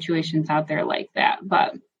are situations out there like that,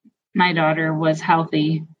 but my daughter was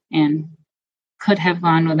healthy and could have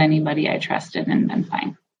gone with anybody I trusted and been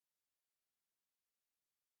fine.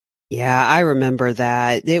 Yeah, I remember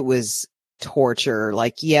that. It was torture.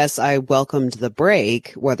 Like, yes, I welcomed the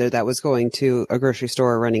break, whether that was going to a grocery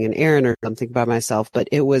store or running an errand or something by myself, but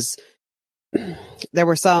there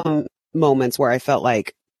were some moments where I felt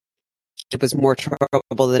like it was more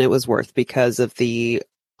trouble than it was worth because of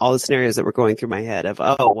all the scenarios that were going through my head of,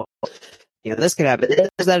 oh, well, this could happen.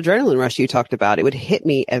 There's that adrenaline rush you talked about. It would hit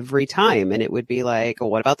me every time and it would be like, well,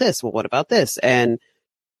 what about this? Well, what about this? And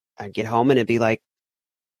I'd get home and it'd be like,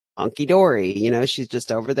 hunky dory, she's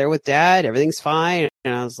just over there with dad. Everything's fine.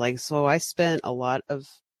 And I was like, so I spent a lot of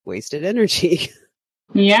wasted energy.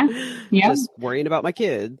 Yeah. Just worrying about my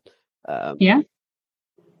kid. Yeah.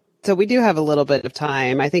 So we do have a little bit of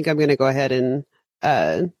time. I think I'm going to go ahead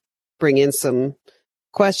and bring in some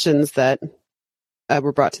questions that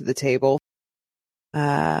were brought to the table.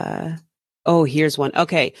 Here's one.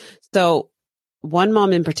 Okay. So one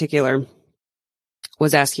mom in particular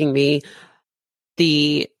was asking me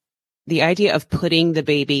the idea of putting the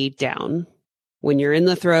baby down when you're in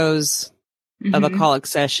the throes of a colic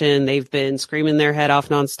session. They've been screaming their head off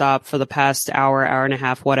nonstop for the past hour, hour and a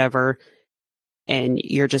half, whatever. And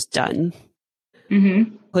you're just done.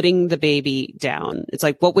 Putting the baby down. It's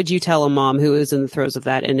like, what would you tell a mom who is in the throes of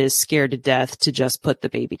that and is scared to death to just put the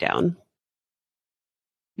baby down?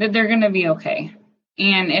 That they're going to be okay.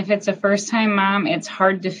 And if it's a first-time mom, it's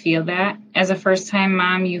hard to feel that. As a first-time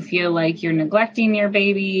mom, you feel like you're neglecting your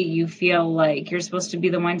baby. You feel like you're supposed to be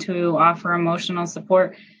the one to offer emotional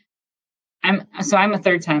support. I'm a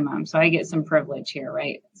third-time mom, so I get some privilege here,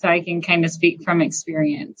 right? So I can kind of speak from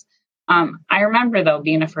experience. I remember, though,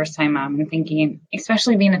 being a first-time mom and thinking,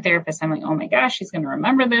 especially being a therapist, I'm like, oh, my gosh, she's going to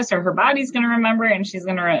remember this, or her body's going to remember it, and she's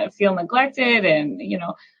going to feel neglected and,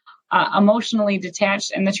 emotionally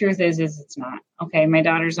detached. And the truth is it's not. Okay, my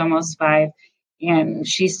daughter's almost 5, and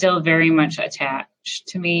she's still very much attached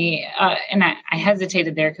to me. And I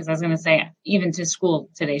hesitated there because I was going to say, even to school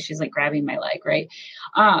today, she's like grabbing my leg, right?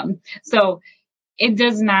 So it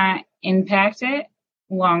does not impact it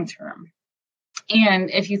long term. And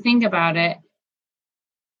if you think about it,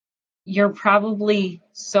 you're probably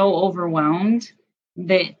so overwhelmed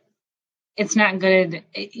that it's not good.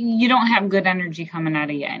 You don't have good energy coming out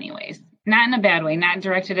of you anyways. Not in a bad way, not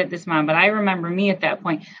directed at this mom, but I remember me at that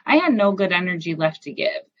point. I had no good energy left to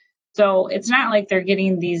give. So it's not like they're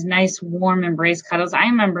getting these nice, warm embrace cuddles. I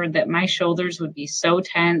remember that my shoulders would be so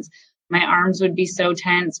tense. My arms would be so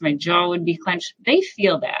tense. My jaw would be clenched. They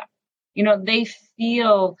feel that. They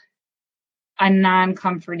feel a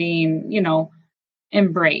non-comforting,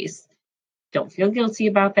 embrace. Don't feel guilty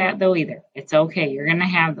about that, though, either. It's okay. You're going to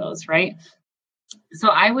have those, right? So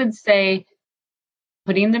I would say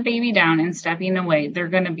putting the baby down and stepping away, they're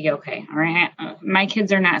going to be okay, all right? My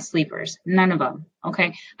kids are not sleepers. None of them,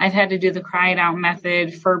 okay? I've had to do the cry it out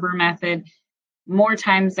method, Ferber method, more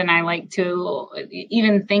times than I like to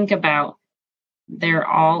even think about. They're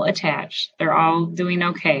all attached. They're all doing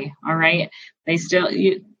okay, all right? They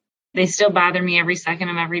still bother me every second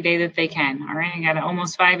of every day that they can. All right. I got an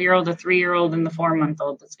almost 5-year-old, a 3-year-old, and the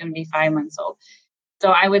 4-month-old that's going to be 5 months old. So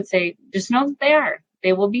I would say, just know that they are.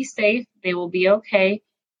 They will be safe. They will be okay.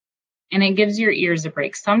 And it gives your ears a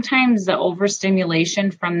break. Sometimes the overstimulation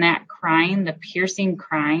from that crying, the piercing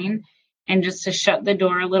crying, and just to shut the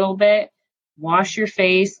door a little bit, wash your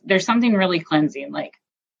face. There's something really cleansing, like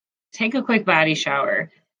take a quick body shower.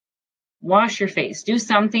 Wash your face. Do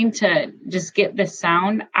something to just get the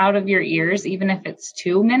sound out of your ears, even if it's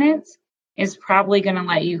 2 minutes, is probably going to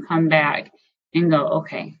let you come back and go,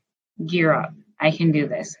 okay, gear up. I can do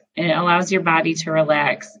this. It allows your body to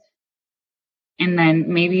relax. And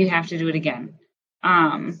then maybe you have to do it again.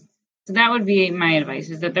 So that would be my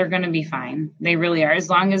advice, is that they're going to be fine. They really are. As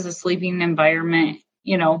long as the sleeping environment,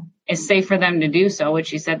 is safe for them to do so,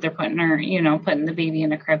 which you said they're putting the baby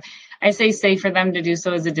in a crib. I say safe for them to do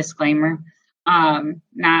so as a disclaimer,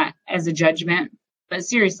 not as a judgment. But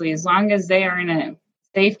seriously, as long as they are in a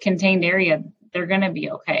safe, contained area, they're going to be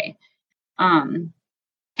okay. And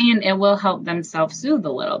it will help them self-soothe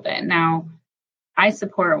a little bit. Now, I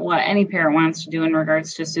support what any parent wants to do in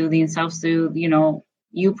regards to soothing, self-soothe,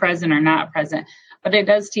 you present or not present. But it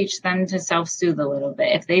does teach them to self-soothe a little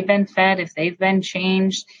bit. If they've been fed, if they've been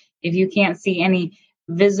changed, if you can't see any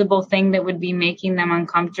visible thing that would be making them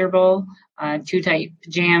uncomfortable, too tight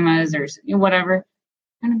pajamas or whatever,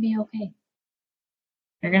 they're going to be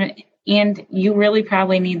okay. And you really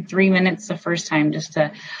probably need 3 minutes the first time just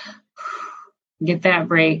to get that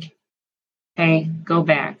break. Okay, go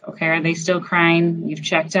back. Okay, are they still crying? You've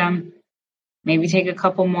checked them. Maybe take a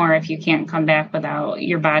couple more if you can't come back without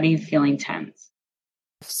your body feeling tense.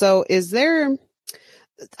 So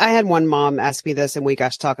I had one mom ask me this, and we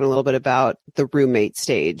got to talking a little bit about the roommate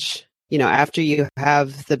stage. After you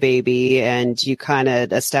have the baby and you kind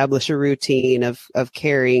of establish a routine of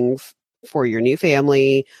caring for your new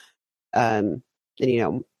family, and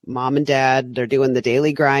mom and dad, they're doing the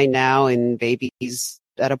daily grind now, and baby's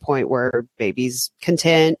at a point where baby's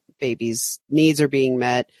content, baby's needs are being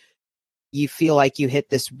met. You feel like you hit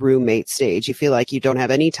this roommate stage. You feel like you don't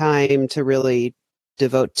have any time to really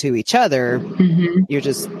devote to each other. Mm-hmm. You're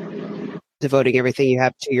just devoting everything you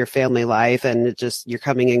have to your family life, and you're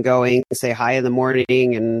coming and going, say hi in the morning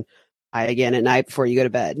and hi again at night before you go to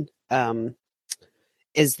bed.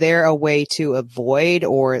 Is there a way to avoid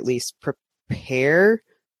or at least prepare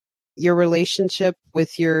your relationship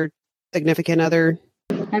with your significant other?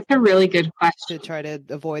 That's a really good question. To try to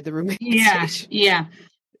avoid the roommate stage. Yeah.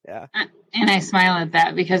 And I smile at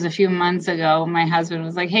that because a few months ago, my husband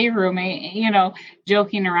was like, hey, roommate,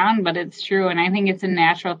 joking around, but it's true. And I think it's a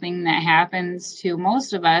natural thing that happens to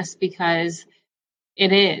most of us because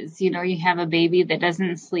it is, you have a baby that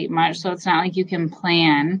doesn't sleep much. So it's not like you can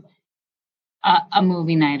plan a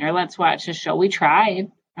movie night, or let's watch a show. We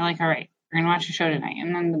tried. We're like, all right, we're going to watch a show tonight.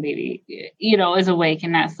 And then the baby, is awake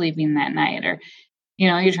and not sleeping that night. Or,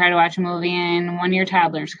 you try to watch a movie and one of your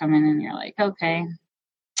toddlers come in and you're like, okay,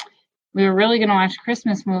 we were really going to watch a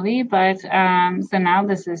Christmas movie, but so now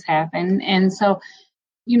this has happened. And so,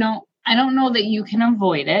 I don't know that you can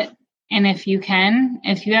avoid it. And if you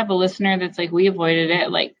have a listener that's like, we avoided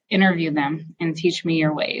it, like interview them and teach me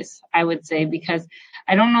your ways, I would say, because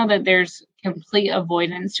I don't know that there's complete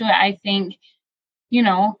avoidance to it. I think,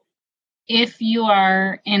 if you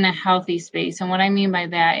are in a healthy space, and what I mean by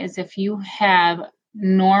that is if you have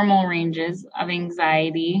normal ranges of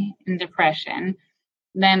anxiety and depression,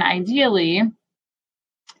 then ideally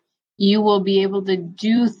you will be able to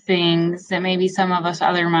do things that maybe some of us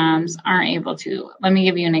other moms aren't able to. Let me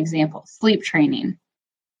give you an example. Sleep training.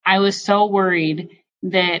 I was so worried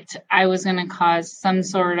that I was going to cause some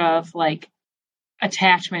sort of like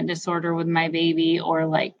attachment disorder with my baby, or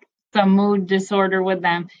like some mood disorder with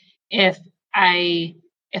them if I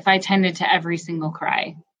tended to every single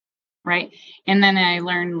cry, right? And then I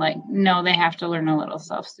learned, like, no, they have to learn a little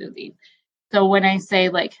self-soothing. So when I say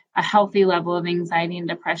like a healthy level of anxiety and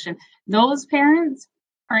depression, those parents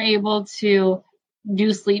are able to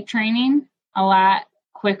do sleep training a lot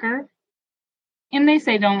quicker. And they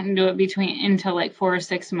say don't do it until like 4 or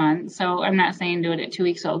 6 months. So I'm not saying do it at 2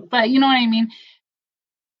 weeks old, but you know what I mean?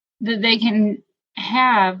 That they can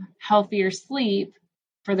have healthier sleep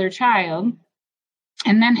for their child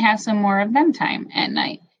and then have some more of them time at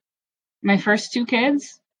night. My first 2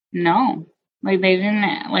 kids, no. Like they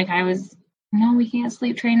didn't, like I was, no, we can't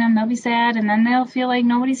sleep train them. They'll be sad. And then they'll feel like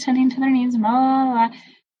nobody's tending to their needs, blah, blah,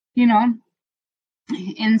 blah,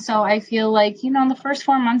 And so I feel like, the first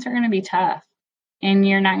 4 months are going to be tough. And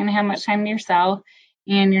you're not going to have much time to yourself.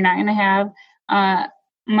 And you're not going to have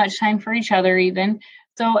much time for each other even.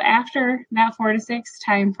 So after that 4 to 6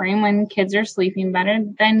 time frame, when kids are sleeping better,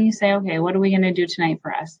 then you say, okay, what are we going to do tonight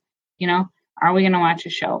for us? Are we going to watch a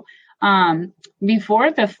show?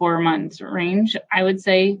 Before the 4 months range, I would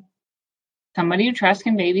say somebody you trust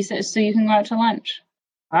can babysit so you can go out to lunch,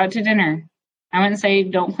 go out to dinner. I wouldn't say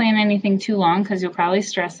don't plan anything too long because you'll probably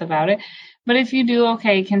stress about it. But if you do,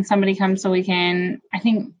 okay, can somebody come so we can, I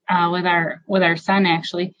think with our son,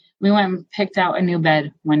 actually, we went and picked out a new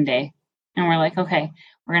bed one day. And we're like, okay,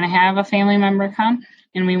 we're going to have a family member come.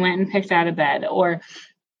 And we went and picked out a bed. Or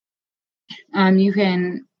you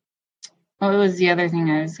can, what was the other thing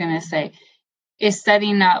I was going to say, is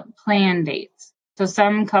setting up plan dates. So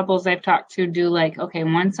some couples I've talked to do like, okay,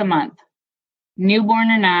 once a month, newborn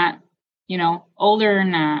or not, older or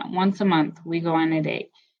not, once a month, we go on a date.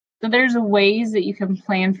 So there's ways that you can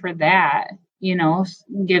plan for that,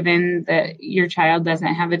 given that your child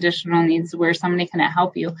doesn't have additional needs where somebody can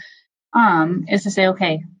help you, is to say,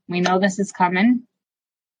 okay, we know this is coming.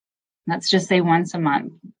 Let's just say once a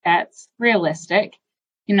month. That's realistic.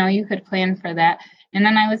 You could plan for that. And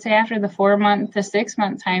then I would say after the 4 month to 6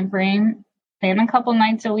 month time frame, plan a couple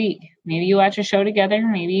nights a week. Maybe you watch a show together.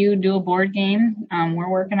 Maybe you do a board game. We're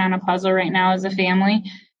working on a puzzle right now as a family.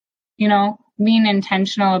 Being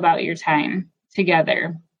intentional about your time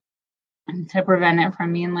together to prevent it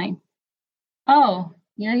from being like, oh,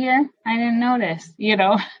 you're here? I didn't notice,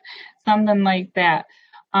 something like that.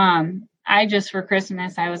 I just, for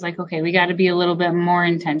Christmas, I was like, okay, we got to be a little bit more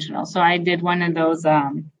intentional. So I did one of those,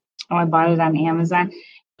 I bought it on Amazon.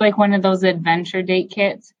 It's like one of those adventure date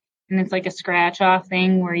kits. And it's like a scratch off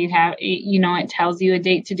thing where you have, it tells you a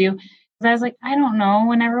date to do. Because I was like, I don't know,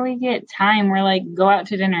 whenever we get time, we're like, go out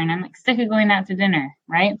to dinner. And I'm like sick of going out to dinner,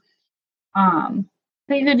 right? So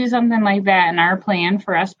you could do something like that. And our plan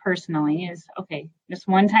for us personally is, okay, just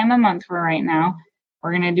one time a month for right now,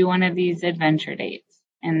 we're going to do one of these adventure dates.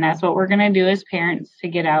 And that's what we're going to do as parents to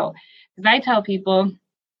get out. Because I tell people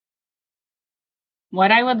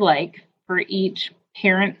what I would like for each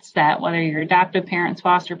parent set, whether you're adoptive parents,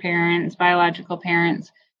 foster parents, biological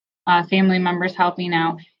parents, family members helping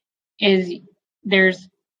out, is there's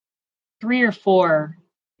 3 or 4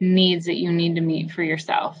 needs that you need to meet for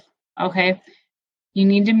yourself. Okay. You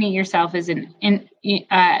need to meet yourself as meet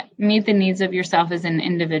the needs of yourself as an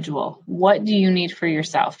individual. What do you need for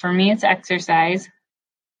yourself? For me, it's exercise.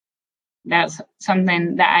 That's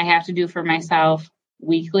something that I have to do for myself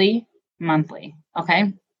weekly, monthly.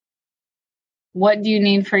 Okay. What do you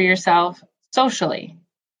need for yourself socially?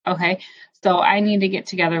 Okay. So I need to get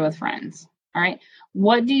together with friends. All right.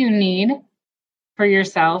 What do you need for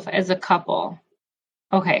yourself as a couple?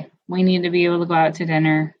 Okay. We need to be able to go out to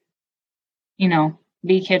dinner,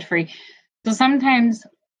 be kid free. So sometimes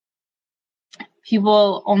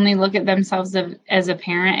people only look at themselves as a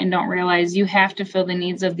parent and don't realize you have to fill the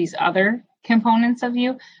needs of these other components of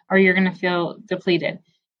you, or you're going to feel depleted.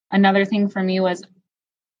 Another thing for me was,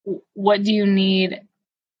 what do you need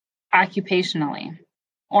occupationally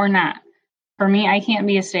or not? For me, I can't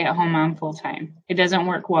be a stay-at-home mom full-time. It doesn't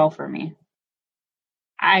work well for me.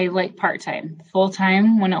 I like part-time.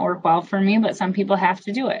 Full-time wouldn't work well for me, but some people have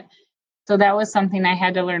to do it. So that was something I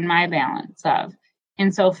had to learn my balance of.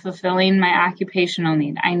 And so fulfilling my occupational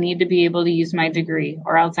need, I need to be able to use my degree,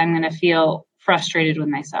 or else I'm going to feel frustrated with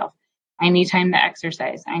myself. I need time to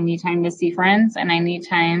exercise. I need time to see friends, and I need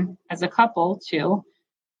time as a couple to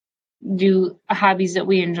do hobbies that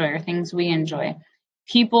we enjoy or things we enjoy.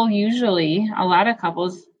 People usually, a lot of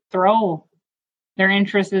couples, throw their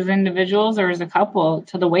interests as individuals or as a couple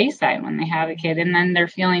to the wayside when they have a kid, and then they're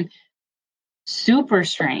feeling super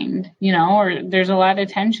strained, or there's a lot of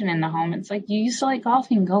tension in the home. It's like, you used to like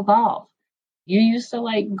golfing, go golf. You used to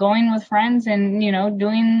like going with friends and,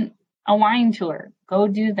 doing a wine tour, go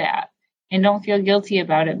do that. And don't feel guilty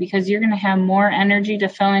about it, because you're going to have more energy to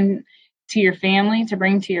fill in to your family, to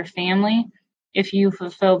bring to your family, if you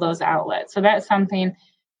fulfill those outlets. So that's something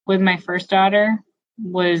with my first daughter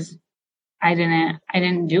was I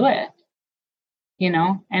didn't do it,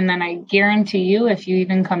 and then I guarantee you, if you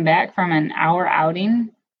even come back from an hour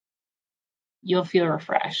outing, you'll feel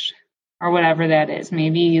refreshed, or whatever that is.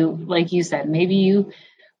 Maybe you, like you said, maybe you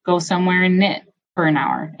go somewhere and knit for an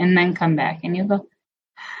hour and then come back and you go,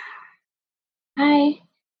 hi,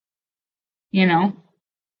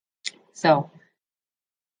 So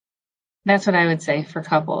that's what I would say for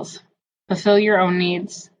couples. Fulfill your own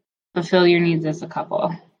needs, fulfill your needs as a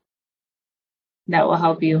couple. That will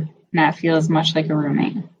help you not feel as much like a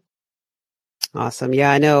roommate. Awesome.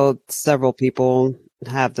 Yeah, I know several people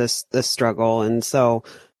have this struggle. And so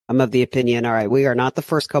I'm of the opinion, all right, we are not the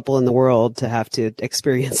first couple in the world to have to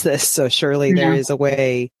experience this. So surely there is a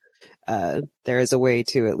way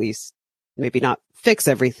to at least maybe not fix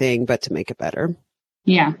everything, but to make it better.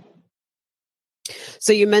 Yeah.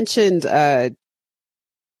 So you mentioned,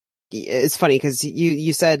 it's funny because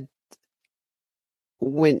you said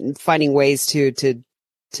when finding ways to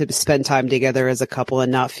spend time together as a couple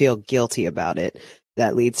and not feel guilty about it.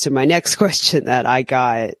 That leads to my next question that I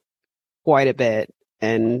got quite a bit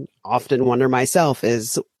and often wonder myself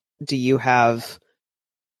is, do you have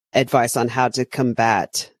advice on how to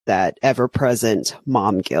combat that ever-present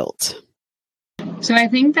mom guilt? So I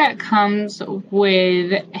think that comes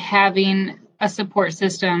with having a support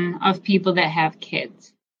system of people that have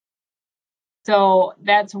kids. So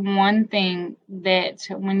that's one thing that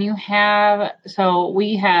when you have, so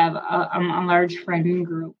we have a large friend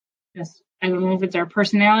group. Just, I don't know if it's our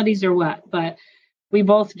personalities or what, but we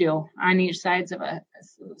both do on each sides of us.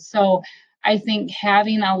 So I think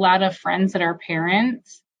having a lot of friends that are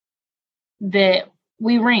parents, that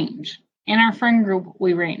we range. In our friend group,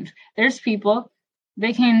 we range. There's people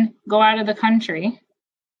that can go out of the country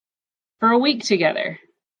for a week together.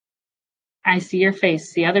 I see your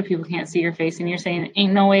face. The other people can't see your face, and you're saying,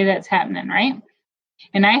 ain't no way that's happening, right?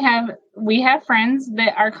 And we have friends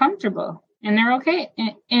that are comfortable and they're okay,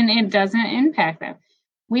 and it doesn't impact them.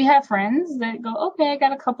 We have friends that go, okay, I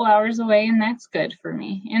got a couple hours away and that's good for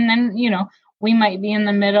me. And then, we might be in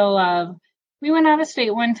the middle of, we went out of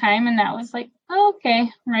state one time and that was like, okay,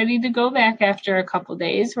 ready to go back after a couple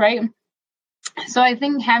days, right? So I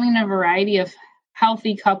think having a variety of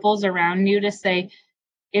healthy couples around you to say,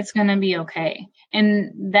 it's going to be okay.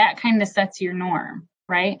 And that kind of sets your norm,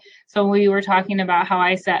 right? So we were talking about how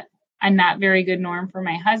I set a not very good norm for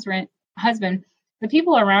my husband, the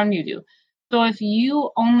people around you do. So if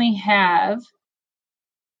you only have,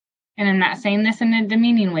 and I'm not saying this in a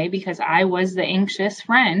demeaning way because I was the anxious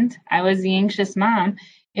friend, I was the anxious mom.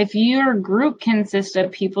 If your group consists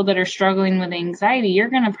of people that are struggling with anxiety, you're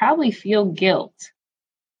going to probably feel guilt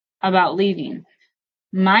about leaving.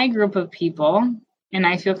 My group of people, and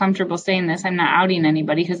I feel comfortable saying this, I'm not outing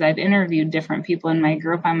anybody because I've interviewed different people in my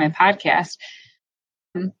group on my podcast.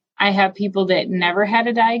 I have people that never had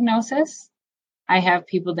a diagnosis. I have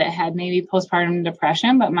people that had maybe postpartum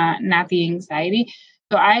depression, but not the anxiety.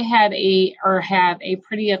 So I have a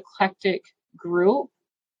pretty eclectic group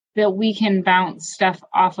that we can bounce stuff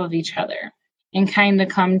off of each other and kind of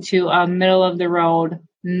come to a middle of the road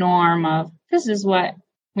norm of, this is what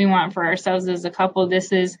we want for ourselves as a couple.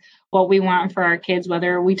 This is what we want for our kids,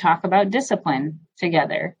 whether we talk about discipline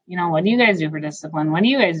together. What do you guys do for discipline? What do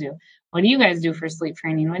you guys do? What do you guys do for sleep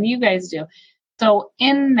training? What do you guys do? So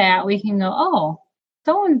in that, we can go, oh,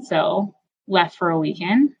 so-and-so left for a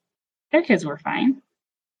weekend. Their kids were fine.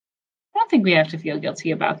 I don't think we have to feel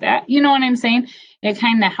guilty about that. You know what I'm saying? It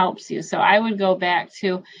kind of helps you. So I would go back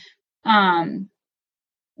to,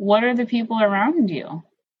 what are the people around you?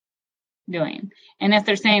 doing? And if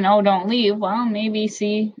they're saying, oh, don't leave, well, maybe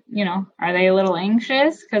see, are they a little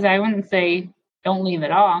anxious? Because I wouldn't say don't leave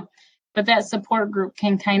at all. But that support group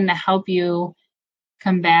can kind of help you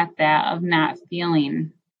combat that of not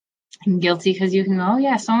feeling guilty, because you can go, oh,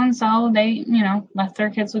 yeah, so-and-so, they, left their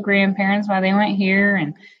kids with grandparents while they went here,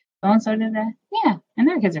 and so-and-so did that. Yeah, and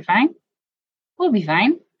their kids are fine. We'll be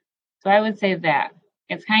fine. So I would say that.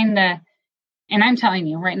 It's kind of, and I'm telling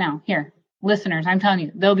you right now, here, listeners, I'm telling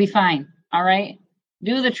you, they'll be fine. All right?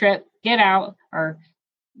 Do the trip, get out, or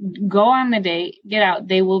go on the date, get out.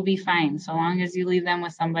 They will be fine, so long as you leave them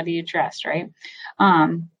with somebody you trust, right?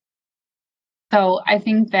 So I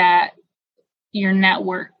think that your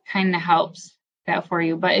network kind of helps that for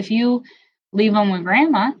you. But if you leave them with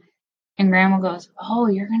grandma and grandma goes, oh,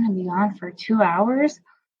 you're going to be gone for 2 hours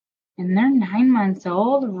and they're 9 months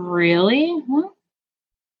old? Really? Well,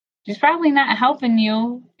 she's probably not helping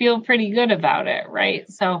you feel pretty good about it, right?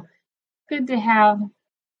 So good to have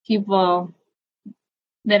people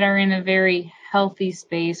that are in a very healthy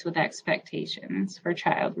space with expectations for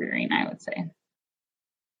child rearing, I would say.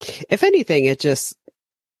 If anything, it just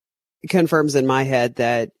confirms in my head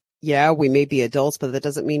that, yeah, we may be adults, but that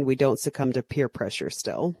doesn't mean we don't succumb to peer pressure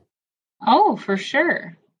still. Oh, for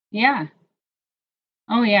sure. Yeah.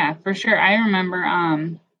 Oh, yeah, for sure. I remember,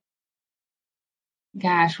 I'm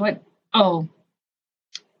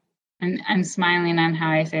smiling on how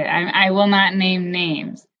I say it. I will not name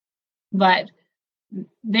names, but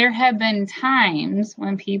there have been times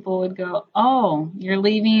when people would go, oh, you're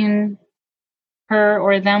leaving her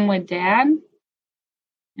or them with dad?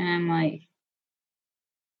 And I'm like,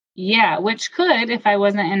 yeah, which could, if I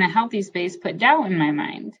wasn't in a healthy space, put doubt in my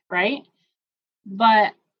mind, right?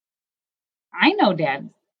 But I know dad.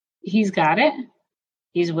 He's got it.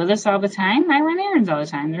 He's with us all the time. I run errands all the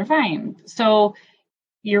time. They're fine. So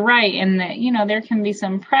you're right in that, there can be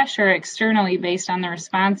some pressure externally based on the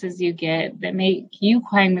responses you get that make you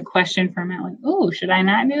kind of question for a minute, like, oh, should I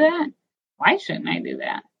not do that? Why shouldn't I do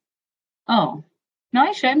that? Oh, no,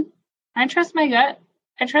 I should. I trust my gut.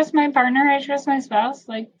 I trust my partner. I trust my spouse.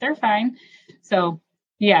 Like, they're fine. So,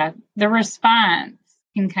 yeah, the response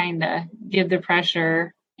can kind of give the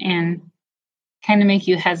pressure and kind of make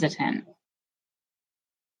you hesitant.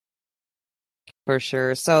 For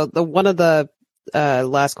sure. So one of the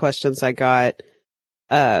last questions I got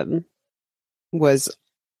was,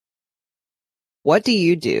 what do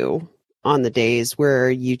you do on the days where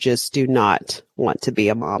you just do not want to be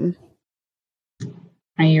a mom?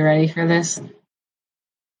 Are you ready for this?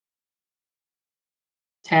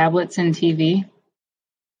 Tablets and TV.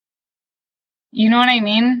 You know what I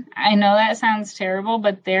mean? I know that sounds terrible,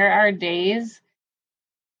 but there are days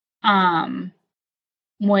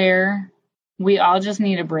where we all just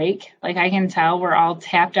need a break. Like, I can tell we're all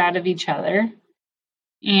tapped out of each other.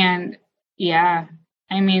 And yeah,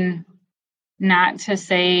 I mean, not to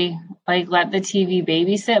say like let the TV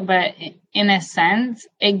babysit, but in a sense,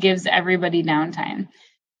 it gives everybody downtime.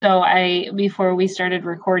 So before we started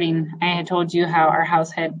recording, I had told you how our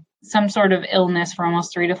house had some sort of illness for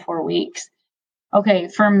almost 3 to 4 weeks. Okay,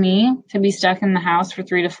 for me to be stuck in the house for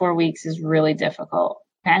 3 to 4 weeks is really difficult.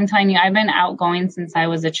 I'm telling you, I've been outgoing since I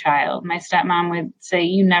was a child. My stepmom would say,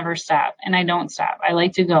 you never stop. And I don't stop. I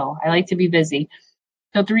like to go. I like to be busy.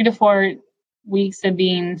 So 3 to 4 weeks of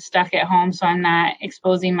being stuck at home so I'm not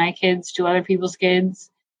exposing my kids to other people's kids,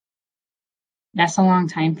 that's a long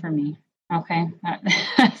time for me. Okay,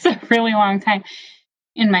 that's a really long time.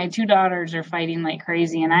 And my 2 daughters are fighting like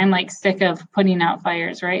crazy, and I'm like sick of putting out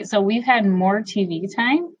fires, right? So we've had more TV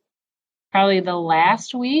time probably the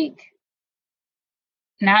last week,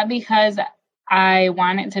 not because I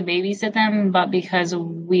wanted to babysit them, but because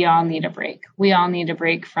we all need a break. We all need a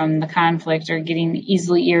break from the conflict or getting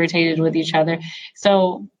easily irritated with each other.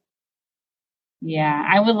 So yeah,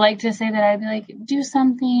 I would like to say that I'd be like, do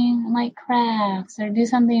something like crafts or do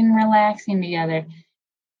something relaxing together.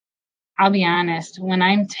 I'll be honest, when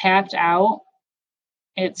I'm tapped out,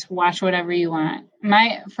 it's watch whatever you want.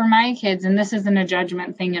 For my kids, and this isn't a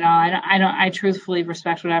judgment thing at all. I truthfully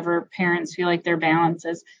respect whatever parents feel like their balance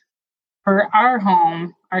is. For our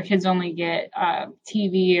home, our kids only get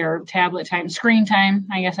TV or tablet time, screen time.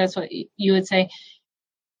 I guess that's what you would say,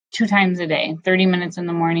 2 times a day, 30 minutes in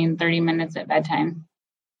the morning, 30 minutes at bedtime.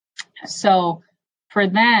 So for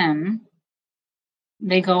them,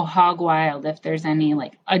 they go hog wild if there's any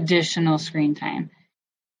like additional screen time,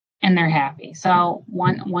 and they're happy. So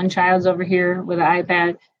one child's over here with an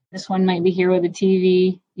iPad. This one might be here with a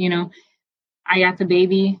TV. I got the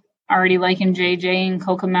baby already liking JJ and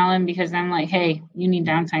Cocomelon because I'm like, hey, you need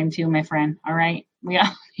downtime too, my friend. All right, we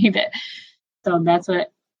all need it. So that's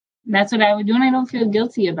what that's what I would do, and I don't feel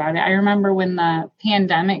guilty about it. I remember when the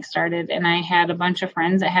pandemic started and I had a bunch of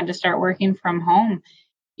friends that had to start working from home,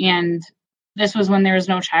 and this was when there was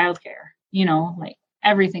no childcare. Like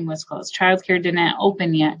everything was closed. Childcare didn't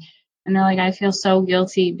open yet. And they're like, I feel so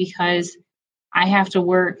guilty because I have to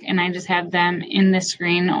work and I just have them in the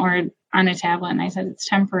screen or on a tablet. And I said, it's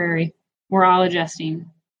temporary. We're all adjusting.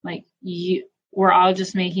 Like we're all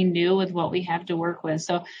just making do with what we have to work with.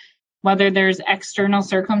 So whether there's external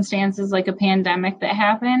circumstances like a pandemic that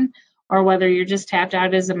happen, or whether you're just tapped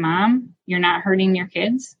out as a mom, you're not hurting your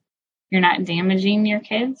kids, you're not damaging your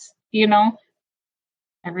kids,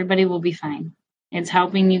 everybody will be fine. It's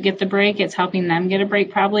helping you get the break. It's helping them get a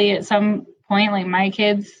break. Probably at some point, like my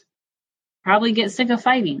kids probably get sick of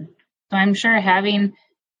fighting. So I'm sure having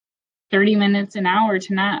 30 minutes an hour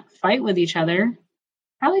to not fight with each other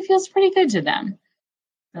probably feels pretty good to them.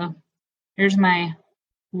 So here's my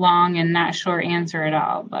long and not short answer at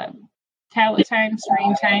all, but tablet time,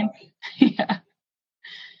 screen time. Yeah.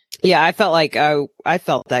 Yeah, I felt like I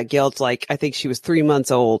felt that guilt. Like, I think she was 3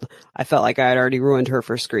 months old. I felt like I had already ruined her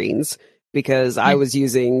for screens because I was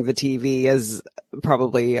using the TV as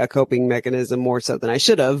probably a coping mechanism more so than I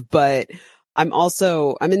should have. But I'm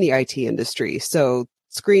in the IT industry. So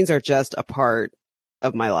screens are just a part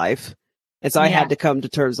of my life. And so I had to come to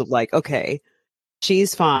terms of like, okay,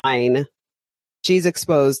 she's fine. She's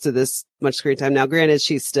exposed to this much screen time. Now, granted,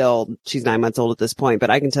 she's 9 months old at this point,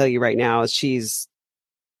 but I can tell you right now, she's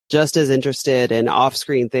just as interested in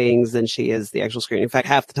off-screen things than she is the actual screen. In fact,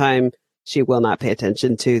 half the time she will not pay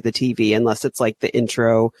attention to the TV unless it's like the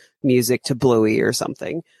intro music to Bluey or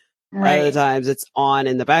something. Right. Other times it's on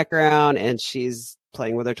in the background and she's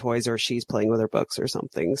playing with her toys or she's playing with her books or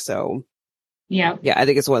something. So yeah, I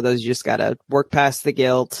think it's one of those, you just got to work past the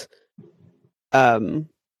guilt,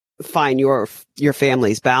 find your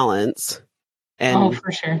family's balance, and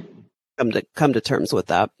for sure, come to terms with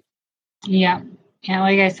that. Yeah. Yeah,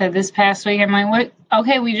 like I said, this past week, I'm like, what?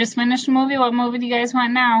 Okay, we just finished a movie. What movie do you guys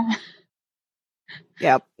want now?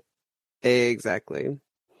 Yep, exactly.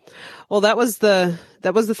 Well, that was the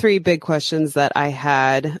 3 big questions that I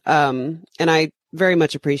had. And I very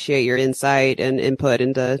much appreciate your insight and input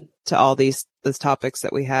into all these topics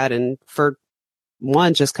that we had. And for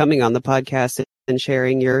one, just coming on the podcast and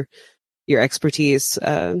sharing your expertise,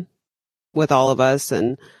 with all of us.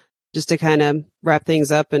 And just to kind of wrap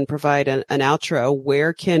things up and provide an outro,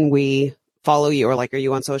 where can we follow you? Or like, are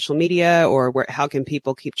you on social media, or how can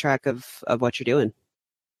people keep track of what you're doing?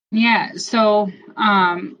 Yeah. So,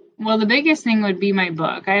 well, the biggest thing would be my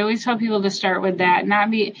book. I always tell people to start with that,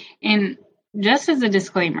 and just as a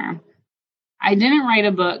disclaimer, I didn't write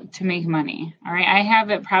a book to make money. All right. I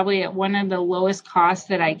have it probably at one of the lowest costs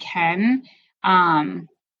that I can,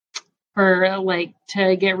 for like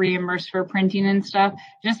to get reimbursed for printing and stuff,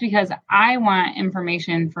 just because I want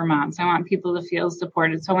information for moms. I want people to feel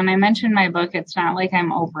supported. So when I mention my book, it's not like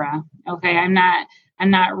I'm Oprah. Okay. I'm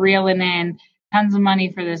not reeling in tons of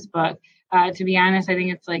money for this book. To be honest, I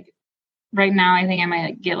think it's like right now, I think I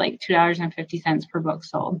might get like $2.50 per book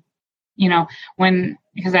sold,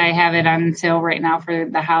 because I have it on sale right now for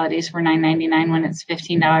the holidays for $9.99. When it's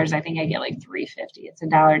 $15, I think I get like $3.50. It's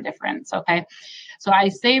 $1 difference. Okay. So I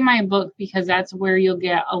say my book because that's where you'll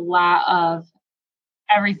get a lot of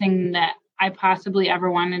everything that I possibly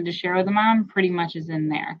ever wanted to share with a mom pretty much is in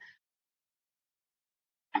there.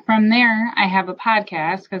 From there, I have a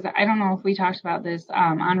podcast because I don't know if we talked about this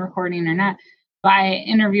on recording or not, but I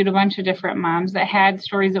interviewed a bunch of different moms that had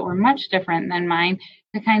stories that were much different than mine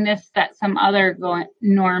to kind of set some other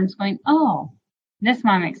norms going, oh, this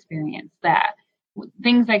mom experienced that.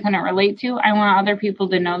 Things I couldn't relate to. I want other people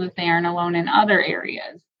to know that they aren't alone in other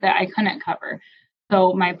areas that I couldn't cover.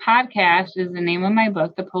 So my podcast is the name of my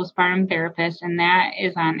book, The Postpartum Therapist, and that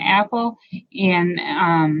is on Apple and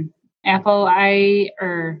Apple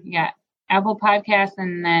Podcasts,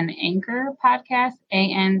 and then Anchor Podcast,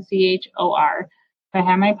 ANCHOR. So I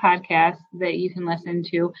have my podcast that you can listen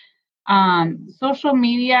to. Social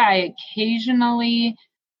media, I occasionally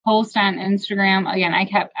post on Instagram. Again, I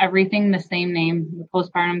kept everything the same name, The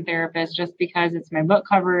Postpartum Therapist, just because it's my book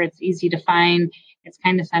cover. It's easy to find. It's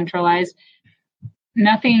kind of centralized.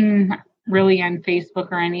 Nothing really on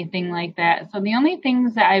Facebook or anything like that. So the only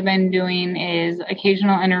things that I've been doing is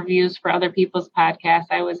occasional interviews for other people's podcasts.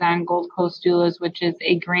 I was on Gold Coast Doulas, which is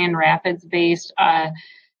a Grand Rapids based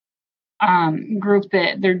group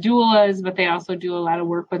that they're doulas, but they also do a lot of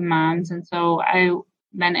work with moms. And so I've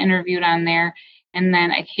been interviewed on there. And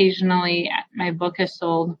then occasionally my book is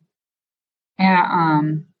sold at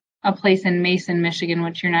a place in Mason, Michigan,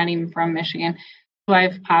 which you're not even from Michigan.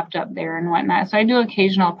 I've popped up there and whatnot. So I do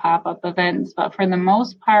occasional pop-up events, but for the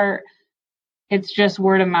most part, it's just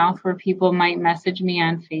word of mouth where people might message me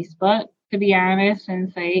on Facebook, to be honest,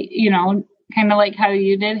 and say, kind of like how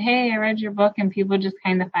you did, hey, I read your book, and people just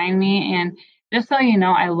kind of find me. And just so you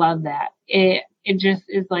know, I love that. It just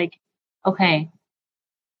is like, okay,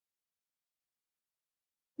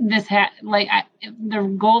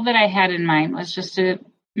 the goal that I had in mind was just to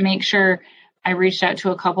make sure I reached out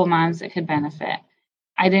to a couple moms that could benefit.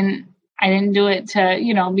 I didn't do it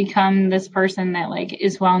to, become this person that like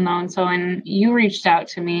is well known. So when you reached out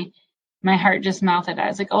to me, my heart just melted. I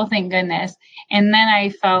was like, oh, thank goodness. And then I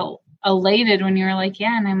felt elated when you were like,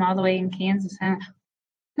 yeah, and I'm all the way in Kansas. And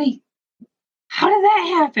wait, how did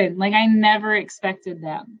that happen? Like, I never expected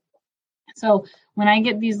that. So when I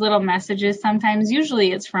get these little messages, sometimes,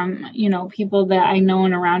 usually it's from, people that I know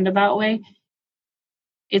in a roundabout way.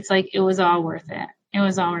 It's like, it was all worth it. It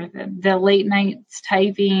was all worth it. The late nights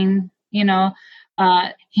typing,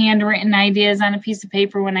 handwritten ideas on a piece of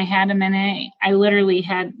paper when I had a minute. I literally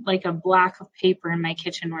had like a block of paper in my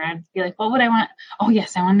kitchen where I'd be like, what would I want? Oh,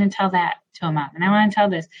 yes, I want to tell that to a mom. And I want to tell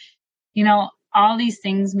this. All these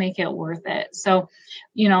things make it worth it. So,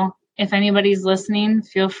 if anybody's listening,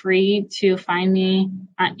 feel free to find me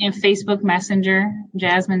in Facebook Messenger.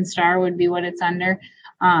 Jasmine Star would be what it's under.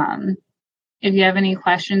 If you have any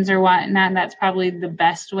questions or whatnot, that's probably the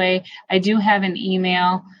best way. I do have an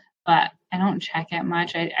email, but I don't check it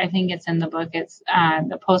much. I think it's in the book. It's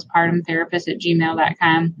the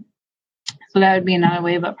postpartumtherapist@gmail.com. So that would be another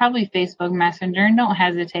way, but probably Facebook Messenger. And don't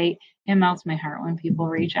hesitate. It melts my heart when people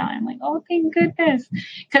reach out. I'm like, oh, thank goodness.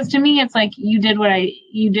 Because to me, it's like you did what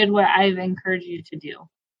I've encouraged you to do.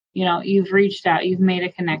 You've reached out, you've made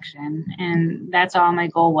a connection. And that's all my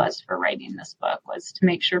goal was for writing this book, was to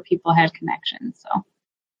make sure people had connections. So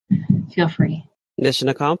feel free. Mission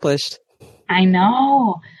accomplished. I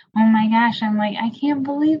know. Oh my gosh. I'm like, I can't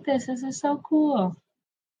believe this. This is so cool.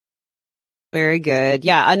 Very good.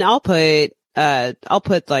 Yeah. And I'll put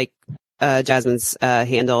like Jasmine's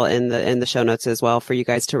handle in the show notes as well for you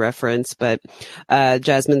guys to reference. But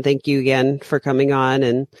Jasmine, thank you again for coming on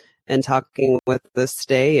and talking with us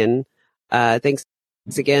today. And thanks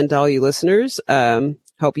again to all you listeners.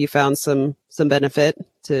 Hope you found some benefit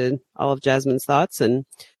to all of Jasmine's thoughts, and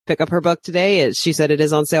pick up her book today. She said it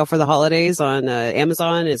is on sale for the holidays on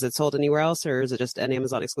Amazon. Is it sold anywhere else, or is it just an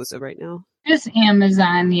Amazon exclusive right now? Just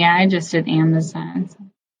Amazon. Yeah, I just did Amazon. So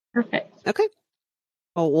perfect. Okay.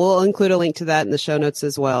 Well, we'll include a link to that in the show notes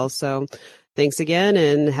as well. So thanks again,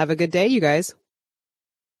 and have a good day, you guys.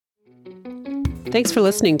 Thanks for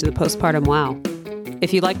listening to the Postpartum Wow.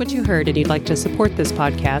 If you like what you heard and you'd like to support this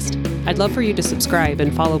podcast, I'd love for you to subscribe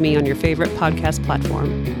and follow me on your favorite podcast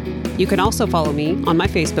platform. You can also follow me on my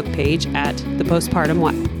Facebook page at The Postpartum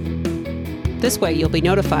Wow. This way, you'll be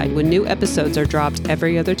notified when new episodes are dropped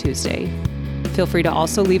every other Tuesday. Feel free to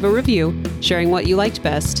also leave a review, sharing what you liked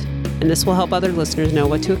best, and this will help other listeners know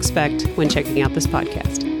what to expect when checking out this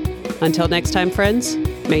podcast. Until next time, friends,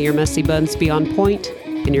 may your messy buns be on point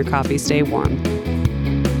and your coffee stay warm.